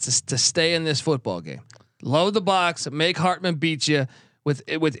chances to stay in this football game. Load the box, make Hartman beat you with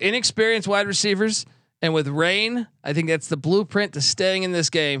inexperienced wide receivers and with rain. I think that's the blueprint to staying in this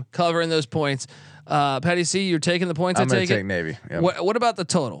game, covering those points. Patty C, you're taking the points. I'm going to take Navy. Yep. What about the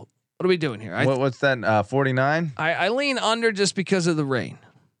total? What are we doing here? What's that? 49. I lean under just because of the rain.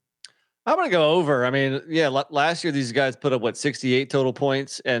 I'm going to go over. I mean, yeah, last year these guys put up 68 total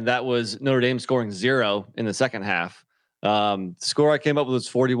points, and that was Notre Dame scoring 0 in the second half. The score I came up with was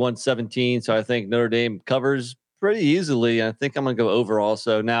 41-17. So I think Notre Dame covers pretty easily. I think I'm going to go over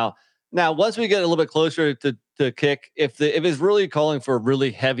also. Now, once we get a little bit closer to kick, if it's really calling for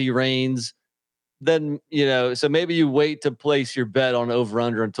really heavy rains, then, so maybe you wait to place your bet on over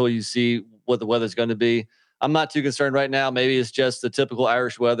under until you see what the weather's going to be. I'm not too concerned right now. Maybe it's just the typical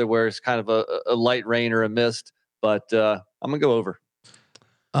Irish weather where it's kind of a light rain or a mist, but I'm going to go over.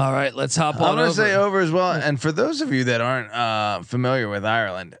 All right, let's hop on. I'm going to say over as well. And for those of you that aren't familiar with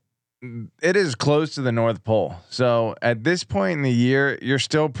Ireland, it is close to the North Pole. So at this point in the year, you're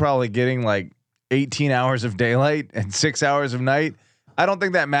still probably getting like 18 hours of daylight and 6 hours of night. I don't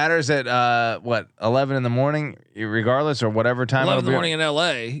think that matters at 11 in the morning, regardless, or whatever time. 11 in the morning in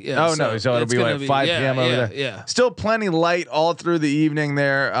LA. Yeah. Oh no, so it'll be like 5 p.m. over there. Yeah. Still plenty light all through the evening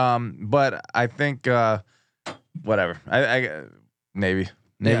there. But I think whatever. I Navy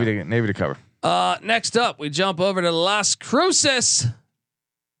to cover. Next up, we jump over to Las Cruces,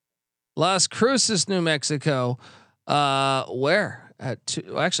 New Mexico. Where at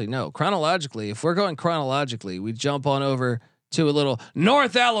two? Actually, no. Chronologically, if we're going chronologically, we jump on over to a little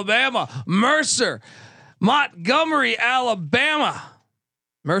North Alabama, Mercer, Montgomery, Alabama.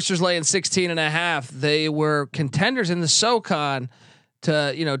 Mercer's laying 16.5. They were contenders in the SoCon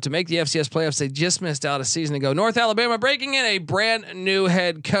to make the FCS playoffs. They just missed out a season ago. North Alabama breaking in a brand new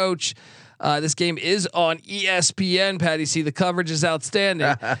head coach. This game is on ESPN. Patty C, the coverage is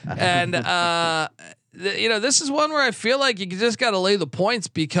outstanding, and this is one where I feel like you just got to lay the points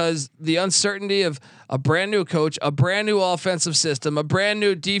because the uncertainty of a brand new coach, a brand new offensive system, a brand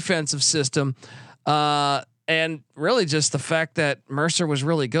new defensive system, and really just the fact that Mercer was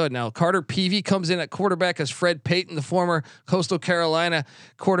really good. Now Carter Peavy comes in at quarterback as Fred Payton, the former Coastal Carolina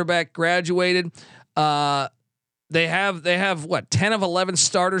quarterback, graduated. They have what 10 of 11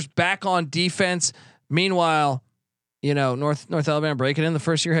 starters back on defense. Meanwhile, North Alabama breaking in the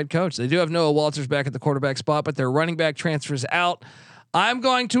first year head coach. They do have Noah Walters back at the quarterback spot, but their running back transfers out. I'm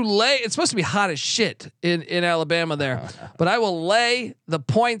going to lay. It's supposed to be hot as shit in Alabama there, but I will lay the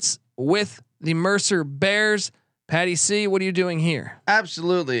points with the Mercer Bears. Patty C, what are you doing here?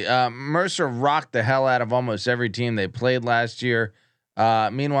 Absolutely. Mercer rocked the hell out of almost every team they played last year.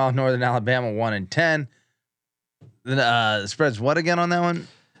 Meanwhile, Northern Alabama 1-10. The spread's what again on that one?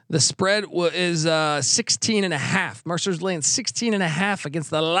 The spread is 16.5. Mercer's laying 16.5 against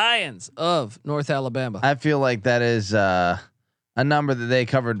the Lions of North Alabama. I feel like that is a number that they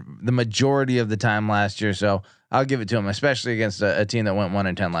covered the majority of the time last year. So I'll give it to them, especially against a team that went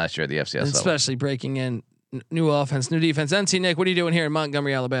 1-10 last year at the FCS level. Especially breaking in new offense, new defense. NC Nick, what are you doing here in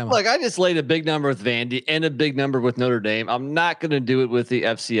Montgomery, Alabama? Look, I just laid a big number with Vandy and a big number with Notre Dame. I'm not going to do it with the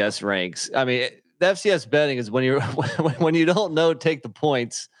FCS ranks. I mean, the FCS betting is when you don't know, take the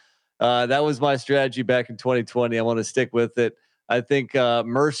points. That was my strategy back in 2020. I want to stick with it. I think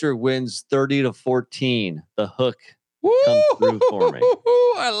Mercer wins 30-14. The hook comes through for me.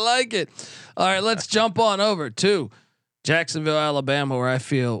 I like it. All right, let's jump on over to Jacksonville, Alabama, where I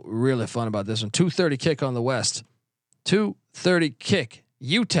feel really fun about this one. 2:30 kick on the West. 2:30 kick.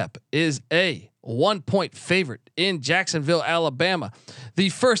 UTEP is a 1-point favorite in Jacksonville, Alabama. The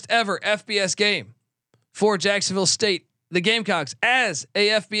first ever FBS game for Jacksonville State. The Gamecocks as a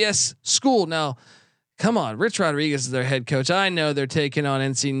FBS school. Now, come on, Rich Rodriguez is their head coach. I know they're taking on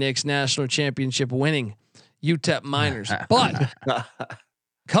NC Nick's national championship winning UTEP Miners, but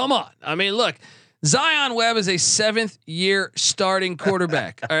come on. I mean, look, Zion Webb is a 7th year starting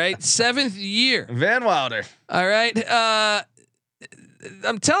quarterback. All right. 7th year. Van Wilder. All right.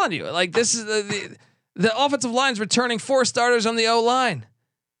 I'm telling you, like, this is the offensive line's returning 4 starters on the O line.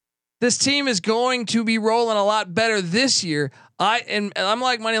 This team is going to be rolling a lot better this year. I'm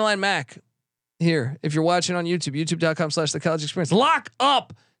like Moneyline Mac. here. If you're watching on YouTube, youtube.com/the college experience, lock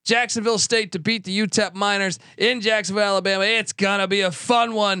up Jacksonville State to beat the UTEP Miners in Jacksonville, Alabama. It's gonna be a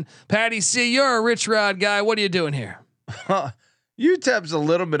fun one. Patty C, you're a Rich Rod guy. What are you doing here? UTEP's a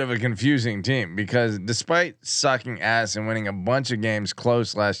little bit of a confusing team because despite sucking ass and winning a bunch of games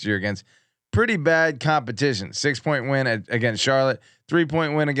close last year against pretty bad competition, 6-point win against Charlotte,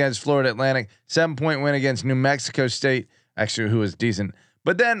 3-point win against Florida Atlantic, 7-point win against New Mexico State, actually who was decent,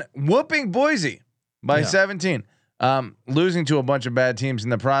 but then whooping Boise by 17, losing to a bunch of bad teams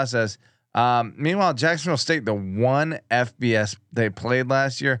in the process. Meanwhile, Jacksonville State, the one FBS they played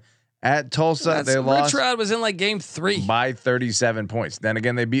last year at Tulsa, they lost. Rich Rod was in like game 3 by 37 points. Then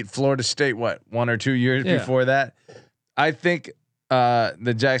again, they beat Florida State 1 or 2 years before that. I think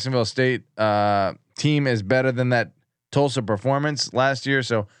the Jacksonville State team is better than that Tulsa performance last year.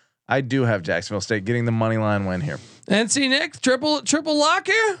 So I do have Jacksonville State getting the money line win here. NC Nick, triple lock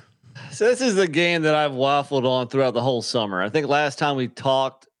here. So this is the game that I've waffled on throughout the whole summer. I think last time we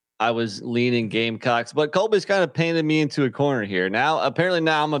talked, I was leaning Gamecocks, but Colby's kind of painted me into a corner here. Now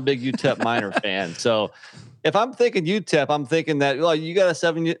I'm a big UTEP Miner fan. So if I'm thinking UTEP, I'm thinking that, well, you got a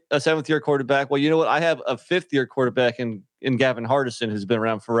 7th year quarterback. Well, you know what? I have a 5th year quarterback in Gavin Hardison, who's been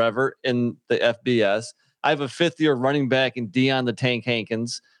around forever in the FBS. I have a 5th year running back in Deion the Tank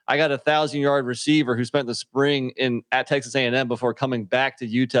Hankins. I got a 1,000-yard receiver who spent the spring at Texas A&M before coming back to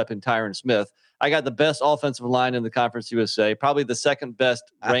UTEP in Tyron Smith. I got the best offensive line in the Conference USA, probably the second best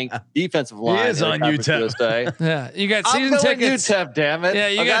ranked defensive line. He is on UTEP. USA. Yeah, you got season tickets. UTEP, damn it! Yeah,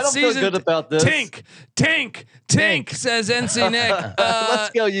 you got I don't season. feel good about this. Tank says NC Nick.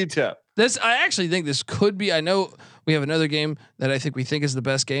 Let's go UTEP. I actually think this could be. I know we have another game that I think we think is the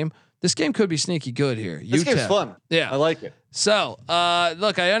best game. This game could be sneaky good here. This game's fun. Yeah, I like it. So,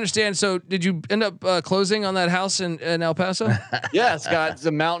 look, I understand. So, did you end up closing on that house in El Paso? Yeah, it's got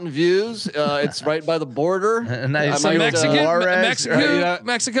some mountain views. It's right by the border. Nice Some Juarez,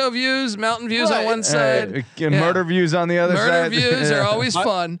 Mexico views, mountain views on one side, murder views on the other side. Murder views are always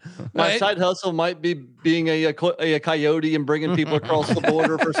fun. My Right? side hustle might be being a coyote and bringing people across the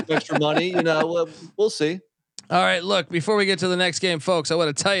border for some extra money. You know, we'll see. All right, look, before we get to the next game, folks, I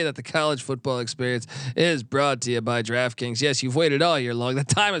want to tell you that the college football experience is brought to you by DraftKings. Yes, you've waited all year long. The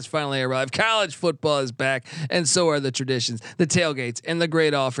time has finally arrived. College football is back, and so are the traditions, the tailgates, and the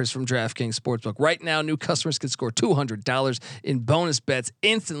great offers from DraftKings Sportsbook. Right now, new customers can score $200 in bonus bets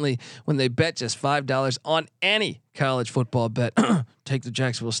instantly when they bet just $5 on any college football bet. Take the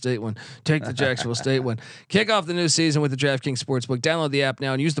Jacksonville State one. Take the Jacksonville State one. Kick off the new season with the DraftKings Sportsbook. Download the app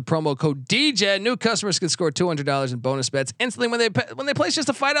now and use the promo code DGen. New customers can score $200 in bonus bets instantly when they place just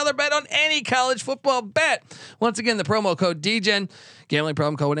a $5 bet on any college football bet. Once again, the promo code DGen. Gambling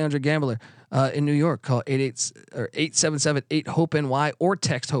problem? Call 1-800-GAMBLER. In New York, call 877-8-HOPE-NY or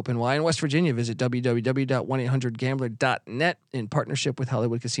text HOPE-NY. In West Virginia, visit www.1800gambler.net in partnership with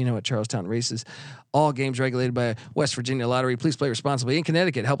Hollywood Casino at Charlestown Races. All games regulated by West Virginia Lottery. Please play responsibly. In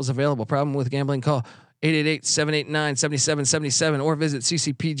Connecticut, help is available. Problem with gambling? Call 888-789-7777 or visit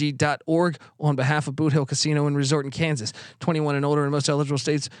ccpg.org on behalf of Boot Hill Casino and Resort in Kansas. 21 and older in most eligible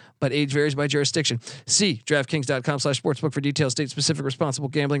states, but age varies by jurisdiction. See DraftKings.com/sportsbook for details. State-specific responsible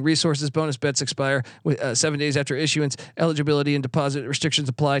gambling resources. Bonus bets expire with 7 days after issuance. Eligibility and deposit restrictions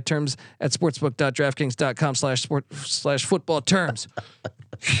apply. Terms at sportsbook.draftkings.com/football terms.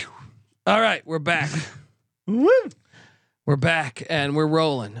 All right, we're back. Woo. We're back and we're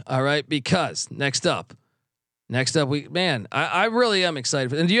rolling. All right, because next up, I really am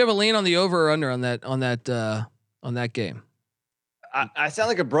excited. And do you have a lean on the over or under on that game? I sound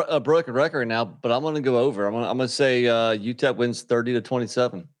like a broken record now, but I'm going to go over. I'm going to say UTEP wins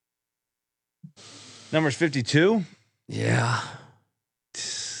 30-27. Number's 52. Yeah.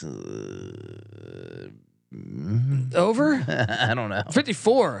 Over? I don't know.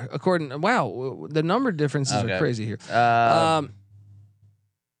 54 according. Wow, the number differences are crazy here.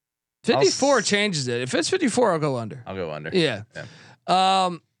 54 changes it. If it's 54, I'll go under. I'll go under. Yeah.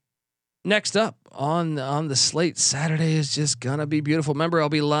 Next up on the slate, Saturday is just gonna be beautiful. Remember, I'll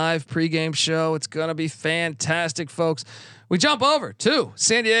be live pregame show. It's gonna be fantastic, folks. We jump over to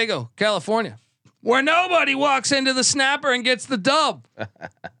San Diego, California, where nobody walks into the snapper and gets the dub.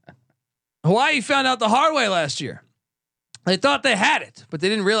 Hawaii found out the hard way last year. They thought they had it, but they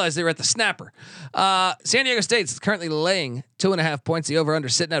didn't realize they were at the snapper. San Diego State's currently laying 2.5 points. The over/under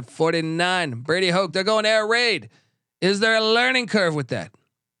sitting at 49. Brady Hoke, they're going air raid. Is there a learning curve with that?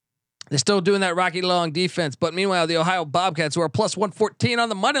 They're still doing that Rocky Long defense, but meanwhile, the Ohio Bobcats, who are plus 114 on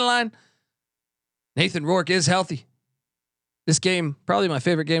the money line, Nathan Rourke is healthy. This game, probably my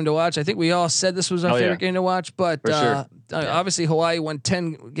favorite game to watch. I think we all said this was our favorite game to watch, but obviously Hawaii won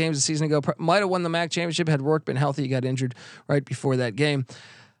 10 games a season ago. Might have won the MAC championship had Rourke been healthy. He got injured right before that game.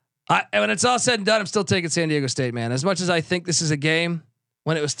 When it's all said and done, I'm still taking San Diego State, man. As much as I think this is a game,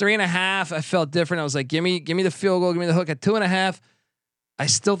 when it was 3.5, I felt different. I was like, give me the field goal, give me the hook at 2.5. I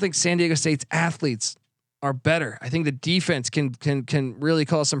still think San Diego State's athletes are better. I think the defense can really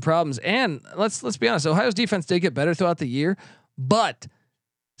cause some problems. And let's be honest, Ohio's defense did get better throughout the year, but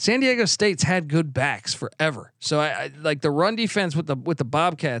San Diego State's had good backs forever. So I like the run defense with the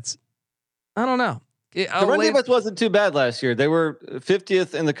Bobcats. I don't know. The run defense wasn't too bad last year. They were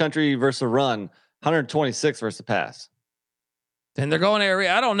 50th in the country versus the run, 126th versus the pass. And they're going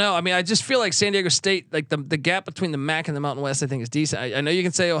area. I don't know. I mean, I just feel like San Diego State, like the gap between the MAC and the Mountain West, I think is decent. I know you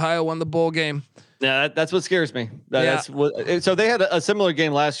can say Ohio won the bowl game. Yeah, that's what scares me. That's what. So they had a similar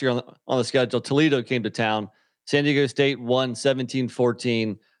game last year on the schedule. Toledo came to town. San Diego State won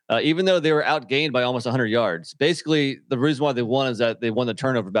 17-14. Even though they were outgained by almost 100 yards. Basically, the reason why they won is that they won the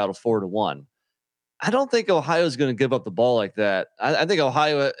turnover battle 4-1. I don't think Ohio is going to give up the ball like that. I think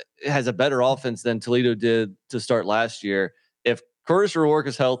Ohio has a better offense than Toledo did to start last year. If Curtis Rourke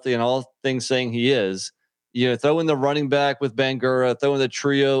is healthy and all things saying he is, throw in the running back with Bangura, throw in the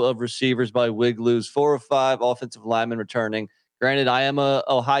trio of receivers by Wiglu's, 4 or 5 offensive linemen returning. Granted, I am a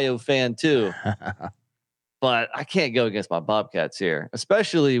Ohio fan too, but I can't go against my Bobcats here,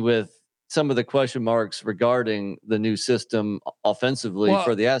 especially with some of the question marks regarding the new system offensively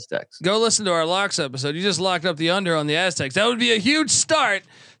for the Aztecs. Go listen to our locks episode. You just locked up the under on the Aztecs. That would be a huge start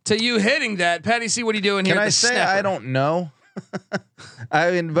to you hitting that. Patty C, what are you doing here? Can I say snapper? I don't know?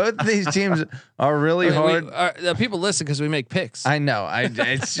 I mean, both of these teams are really hard. People listen because we make picks. I know.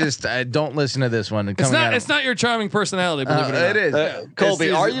 It's just I don't listen to this one. It's not your charming personality. Believe it or not. It is.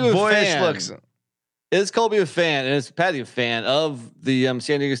 Colby, are you a fan? Looks. Is Colby a fan, and is Patty a fan of the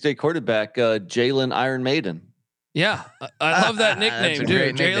San Diego State quarterback, Jalen Iron Maiden? Yeah, I love that nickname,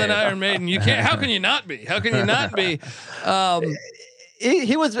 dude. Jalen Iron Maiden. You can't. How can you not be? How can you not be?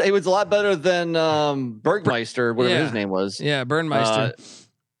 He was a lot better than Bergmeister, whatever his name was. Yeah, Bernmeister.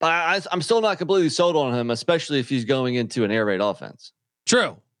 I'm still not completely sold on him, especially if he's going into an air raid offense.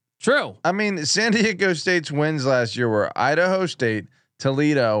 True. I mean, San Diego State's wins last year were Idaho State,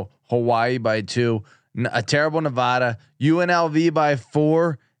 Toledo, Hawaii by 2. A terrible Nevada, UNLV by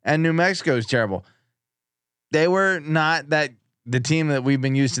 4, and New Mexico's terrible. They were not the team that we've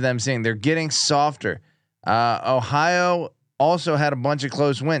been used to them seeing. They're getting softer. Ohio also had a bunch of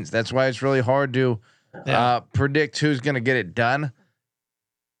close wins. That's why it's really hard to predict who's going to get it done.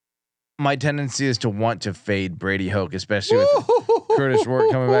 My tendency is to want to fade Brady Hoke, especially with Curtis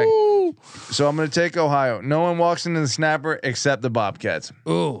Rourke coming back. So I'm going to take Ohio. No one walks into the snapper except the Bobcats.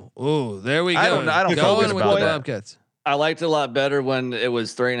 Ooh, there we go. I don't focus about the Bobcats. I liked it a lot better when it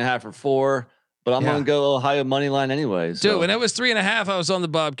was 3.5 or 4, but I'm going to go Ohio money line anyway. So. Dude, when it was 3.5, I was on the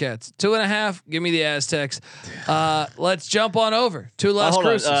Bobcats. 2.5, give me the Aztecs. Let's jump on over. 2 Las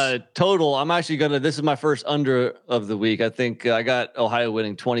Cruces. Total. I'm actually this is my first under of the week. I think I got Ohio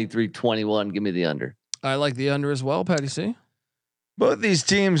winning 23-21. Give me the under. I like the under as well, Patty C. Both these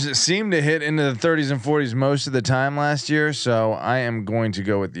teams seem to hit into the 30s and 40s most of the time last year, so I am going to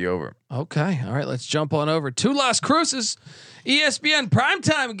go with the over. Okay, all right, let's jump on over. 2 Las Cruces, ESPN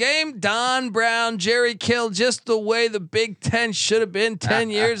primetime game. Don Brown, Jerry Kill, just the way the Big Ten should have been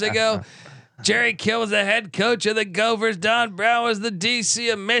 10 years ago. Jerry Kill was the head coach of the Gophers. Don Brown was the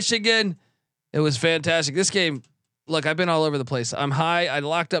DC of Michigan. It was fantastic. This game, look, I've been all over the place. I'm high. I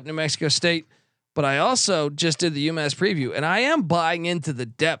locked up New Mexico State. But I also just did the UMass preview, and I am buying into the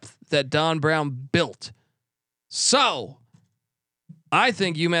depth that Don Brown built. So I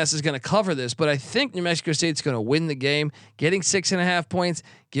think UMass is going to cover this, but I think New Mexico State's going to win the game, getting 6.5 points.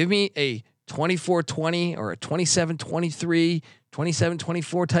 Give me a 24-20 or a 27-23,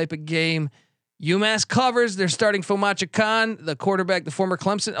 27-24 type of game. UMass covers. They're starting Fomacha Khan, the quarterback, the former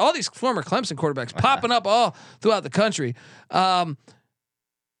Clemson. All these former Clemson quarterbacks popping up all throughout the country.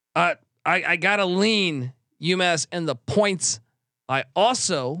 I gotta lean UMass and the points. I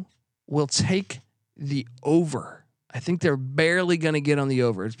also will take the over. I think they're barely going to get on the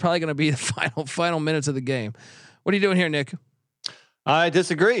over. It's probably going to be the final minutes of the game. What are you doing here, Nick? I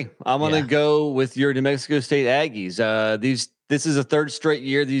disagree. I'm going to go with your New Mexico State Aggies. This is a 3rd straight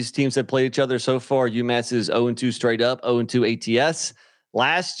year these teams have played each other so far. UMass is 0-2 straight up, 0-2 ATS.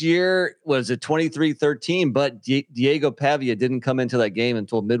 Last year was a 23-13, but Diego Pavia didn't come into that game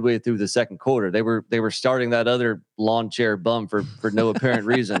until midway through the second quarter. They were starting that other lawn chair bum for no apparent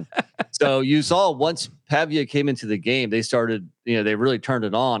reason. So you saw once Pavia came into the game, they started, they really turned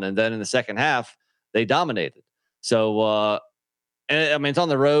it on, and then in the second half they dominated. So and I mean, it's on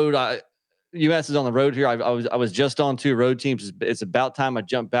the road. UMass is on the road here. I was just on 2 road teams. It's about time I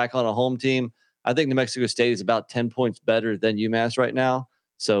jump back on a home team. I think New Mexico State is about 10 points better than UMass right now.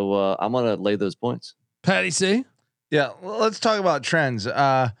 So I'm going to lay those points. Patty C. Yeah. Well, let's talk about trends.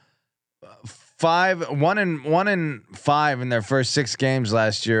 1 and 5 in their first 6 games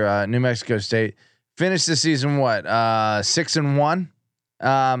last year. New Mexico State finished the season 6-1,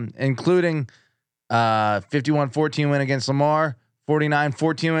 including 51-14 win against Lamar,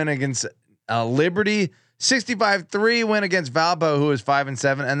 49-14 win against Liberty, 65-3 win against Valpo, who was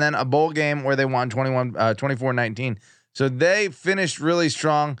 5-7, and then a bowl game where they won 24-19. So they finished really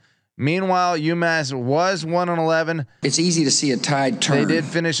strong. Meanwhile, UMass was 1-11. It's easy to see a tide turn. They did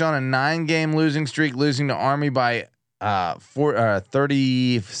finish on a 9-game losing streak, losing to Army by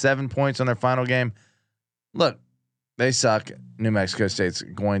 37 points on their final game. Look, they suck. New Mexico State's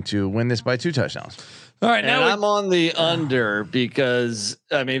going to win this by 2 touchdowns. All right, now I'm on the under because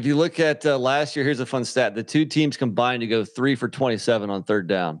I mean, if you look at last year, here's a fun stat: the 2 teams combined to go 3 for 27 on 3rd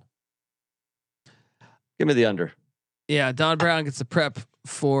down. Give me the under. Yeah, Don Brown gets the prep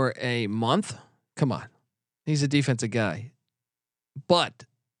for a month. Come on, he's a defensive guy, but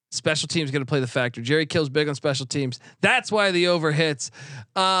special teams going to play the factor. Jerry Kill's big on special teams. That's why the over hits.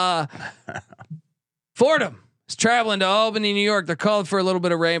 Fordham is traveling to Albany, New York. They're calling for a little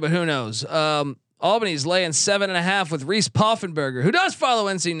bit of rain, but who knows? Albany's laying 7.5 with Reese Poffenberger, who does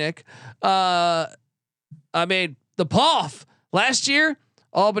follow NC Nick. I mean, the Poff last year,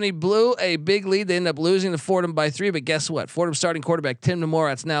 Albany blew a big lead. They ended up losing to Fordham by 3, but guess what? Fordham starting quarterback Tim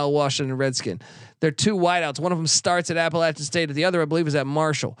Nemorat's now a Washington Redskin. They're 2 wideouts. One of them starts at Appalachian State. The other, I believe, is at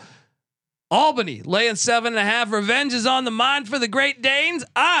Marshall. Albany laying 7.5. Revenge is on the mind for the Great Danes.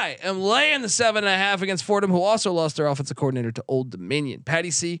 I am laying the 7.5 against Fordham, who also lost their offensive coordinator to Old Dominion.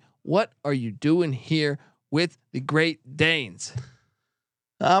 Patty C, what are you doing here with the Great Danes?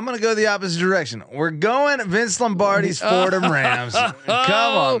 I'm going to go the opposite direction. We're going Vince Lombardi's Fordham Rams. Come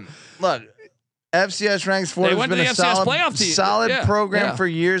on. Look, FCS ranks Fordham's been a solid program for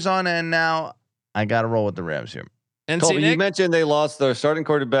years on end now. I got to roll with the Rams here. Colby, you mentioned they lost their starting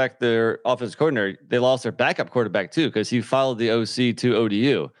quarterback, their offensive coordinator. They lost their backup quarterback too because he followed the OC to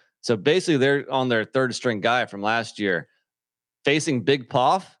ODU. So basically, they're on their 3rd string guy from last year, facing Big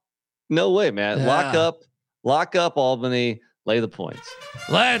Poff. No way, man. Yeah. Lock up Albany. Lay the points.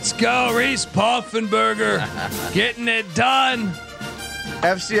 Let's go, Reese Poffenberger, getting it done.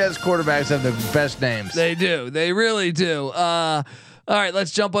 FCS quarterbacks have the best names. They do. They really do. All right,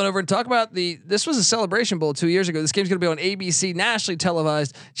 let's jump on over and talk about this was a Celebration Bowl 2 years ago. This game's going to be on ABC, nationally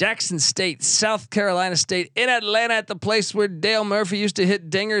televised. Jackson State, South Carolina State in Atlanta at the place where Dale Murphy used to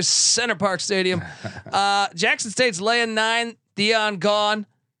hit dingers, Center Park Stadium. Jackson State's laying 9. Deion gone.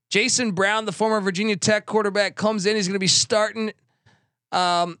 Jason Brown, the former Virginia Tech quarterback, comes in. He's going to be starting.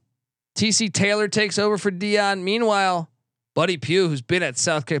 TC Taylor takes over for Deion. Meanwhile, Buddy Pugh, who's been at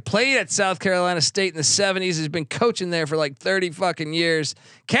played at South Carolina State in the 70s, has been coaching there for like 30 fucking years.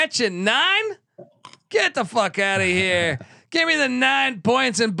 Catching 9? Get the fuck out of here. Give me the 9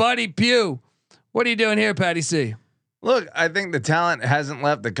 points and Buddy Pugh. What are you doing here, Patty C? Look, I think the talent hasn't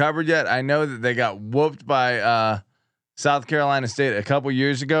left the cupboard yet. I know that they got whooped by South Carolina State a couple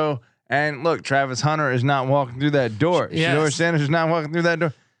years ago. And look, Travis Hunter is not walking through that door. Yes. Shedeur Sanders is not walking through that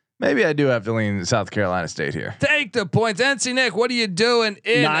door. Maybe I do have to lean South Carolina State here. Take the points. NC Nick, what are you doing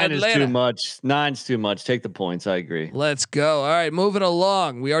in 9 Atlanta? is too much. 9's too much. Take the points. I agree. Let's go. All right, moving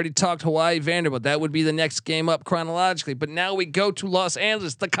along. We already talked Hawaii Vanderbilt. That would be the next game up chronologically. But now we go to Los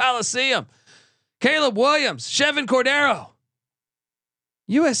Angeles, the Coliseum. Caleb Williams, Chevin Cordero.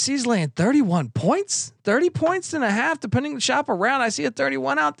 USC's laying 31 points, 30 points and a half, depending on the shop around. I see a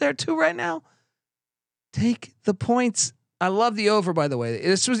 31 out there too right now. Take the points. I love the over, by the way.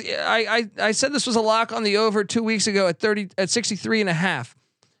 This was I said this was a lock on the over 2 weeks ago at 63.5.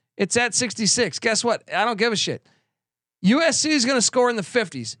 It's at 66. Guess what? I don't give a shit. USC is going to score in the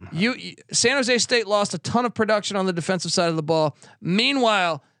 50s. San Jose State lost a ton of production on the defensive side of the ball.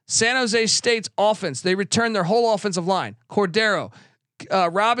 Meanwhile, San Jose State's offense, they returned their whole offensive line. Cordero,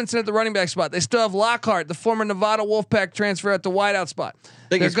 Robinson at the running back spot. They still have Lockhart, the former Nevada Wolfpack transfer, at the wideout spot.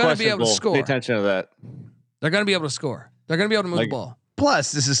 They're going to be able to score. Pay attention to that. They're going to be able to score. They're going to be able to move the ball.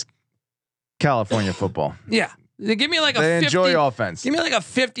 Plus, this is California football. Yeah. Give me like they enjoy offense. Give me like a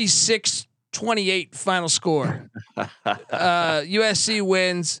 56-28 final score. USC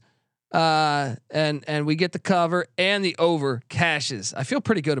wins, and we get the cover and the over cashes. I feel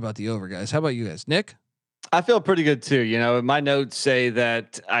pretty good about the over, guys. How about you guys, Nick? I feel pretty good too. You know, my notes say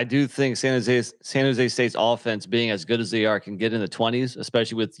that I do think San Jose State's offense, being as good as they are, can get in the 20s,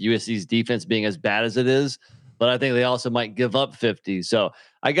 especially with USC's defense being as bad as it is. but I think they also might give up 50. So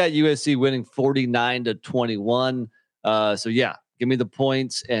I got USC winning 49-21. So yeah, give me the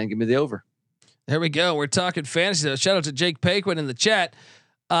points and give me the over. There we go. We're talking fantasy. Shout out to Jake Paquin in the chat.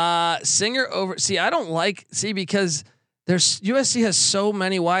 Singer over. See, I don't like because there's USC has so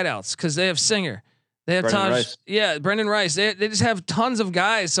many wideouts because they have Singer. They have Brendan Rice. They just have tons of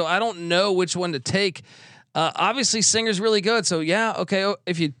guys. So I don't know which one to take. Obviously Singer's really good. So yeah, okay.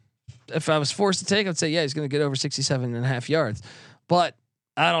 If I was forced to take, I'd say, yeah, he's going to get over 67.5 yards, but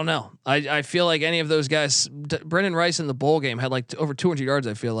I don't know. I feel like any of those guys, Brendan Rice in the bowl game had like over 200 yards.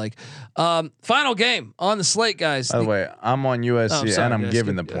 I feel like final game on the slate, guys. By the way, I'm on USC and I'm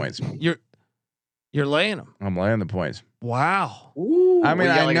giving the points. You're laying them. I'm laying the points. Wow. Ooh, I mean,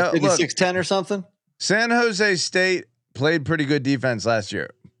 I like know 56-10 or something. San Jose State played pretty good defense last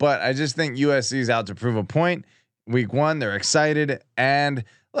year, but I just think USC is out to prove a point. Week 1, they're excited, and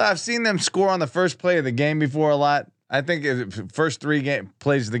I've seen them score on the first play of the game before a lot. I think if first 3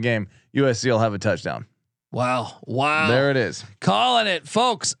 plays of the game, USC will have a touchdown. Wow. There it is. Calling it,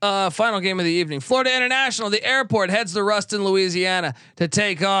 folks. Final game of the evening. Florida International, the airport, heads to Ruston, Louisiana to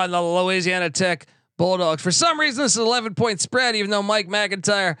take on the Louisiana Tech Bulldogs. For some reason, this is an 11-point spread, even though Mike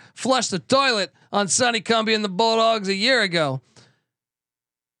McIntyre flushed the toilet on Sonny Cumbie and the Bulldogs a year ago.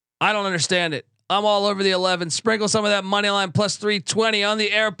 I don't understand it. I'm all over the 11. Sprinkle some of that money line plus 320 on the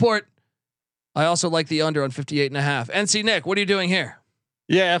airport. I also like the under on 58.5. NC Nick, what are you doing here?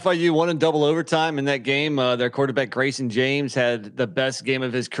 Yeah, FIU won in double overtime in that game. Their quarterback Grayson James had the best game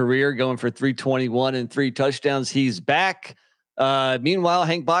of his career, going for 321 and 3 touchdowns. He's back. Meanwhile,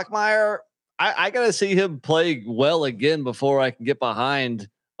 Hank Bachmeier, I got to see him play well again before I can get behind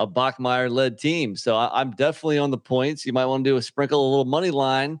a Bachmeier-led team. So I'm definitely on the points. You might want to do a sprinkle, a little money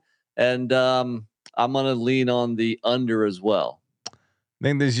line, and I'm going to lean on the under as well. I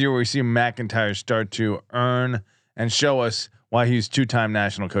think this year we see McIntyre start to earn and show us why he's 2-time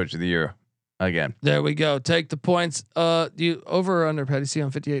National Coach of the Year again. There we go. Take the points. Do you over or under, Patty C, on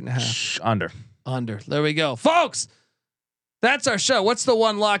 58.5? Under. There we go, folks. That's our show. What's the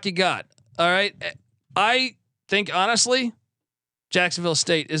one lock you got? All right. I think honestly, Jacksonville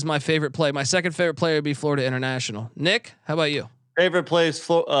State is my favorite play. My second favorite player would be Florida International. Nick, how about you? Favorite play is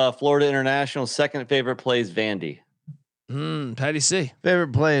Florida International. Second favorite play is Vandy. Patty C.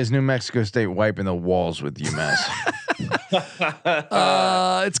 Favorite play is New Mexico State wiping the walls with UMass.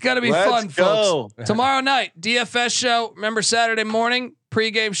 It's gonna be fun, folks. Tomorrow night, DFS show. Remember Saturday morning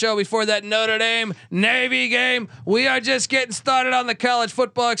pregame show before that Notre Dame Navy game. We are just getting started on the college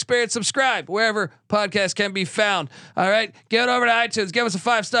football experience. Subscribe wherever podcasts can be found. All right, get over to iTunes, give us a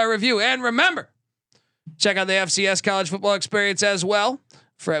 5-star review, and remember, check out the FCS college football experience as well.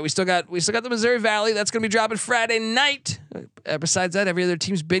 We still got the Missouri Valley. That's going to be dropping Friday night. Besides that, every other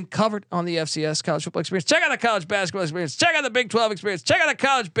team's been covered on the FCS college football experience. Check out the college basketball experience. Check out the Big 12 experience. Check out the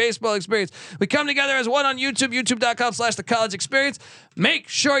college baseball experience. We come together as one on YouTube, youtube.com/the college experience. Make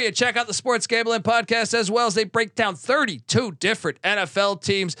sure you check out the Sports Gambling Podcast as well, as they break down 32 different NFL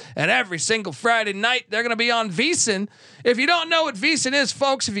teams. And every single Friday night, they're going to be on VSiN. If you don't know what VSiN is,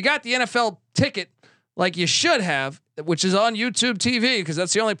 folks, if you got the NFL ticket like you should have, which is on YouTube TV, because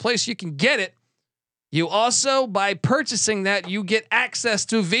that's the only place you can get it. You also, by purchasing that, you get access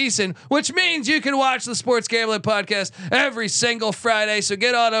to VSiN, which means you can watch the Sports Gambling Podcast every single Friday. So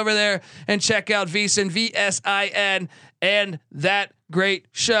get on over there and check out VSiN, VSIN, and that great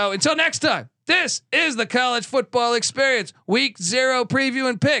show. Until next time, this is the College Football Experience, Week 0 preview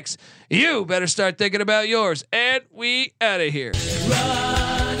and picks. You better start thinking about yours, and we out of here.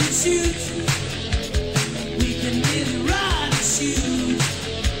 Run and shoot.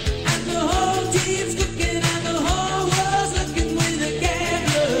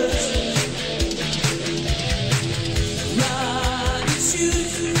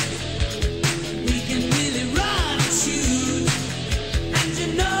 Shoot.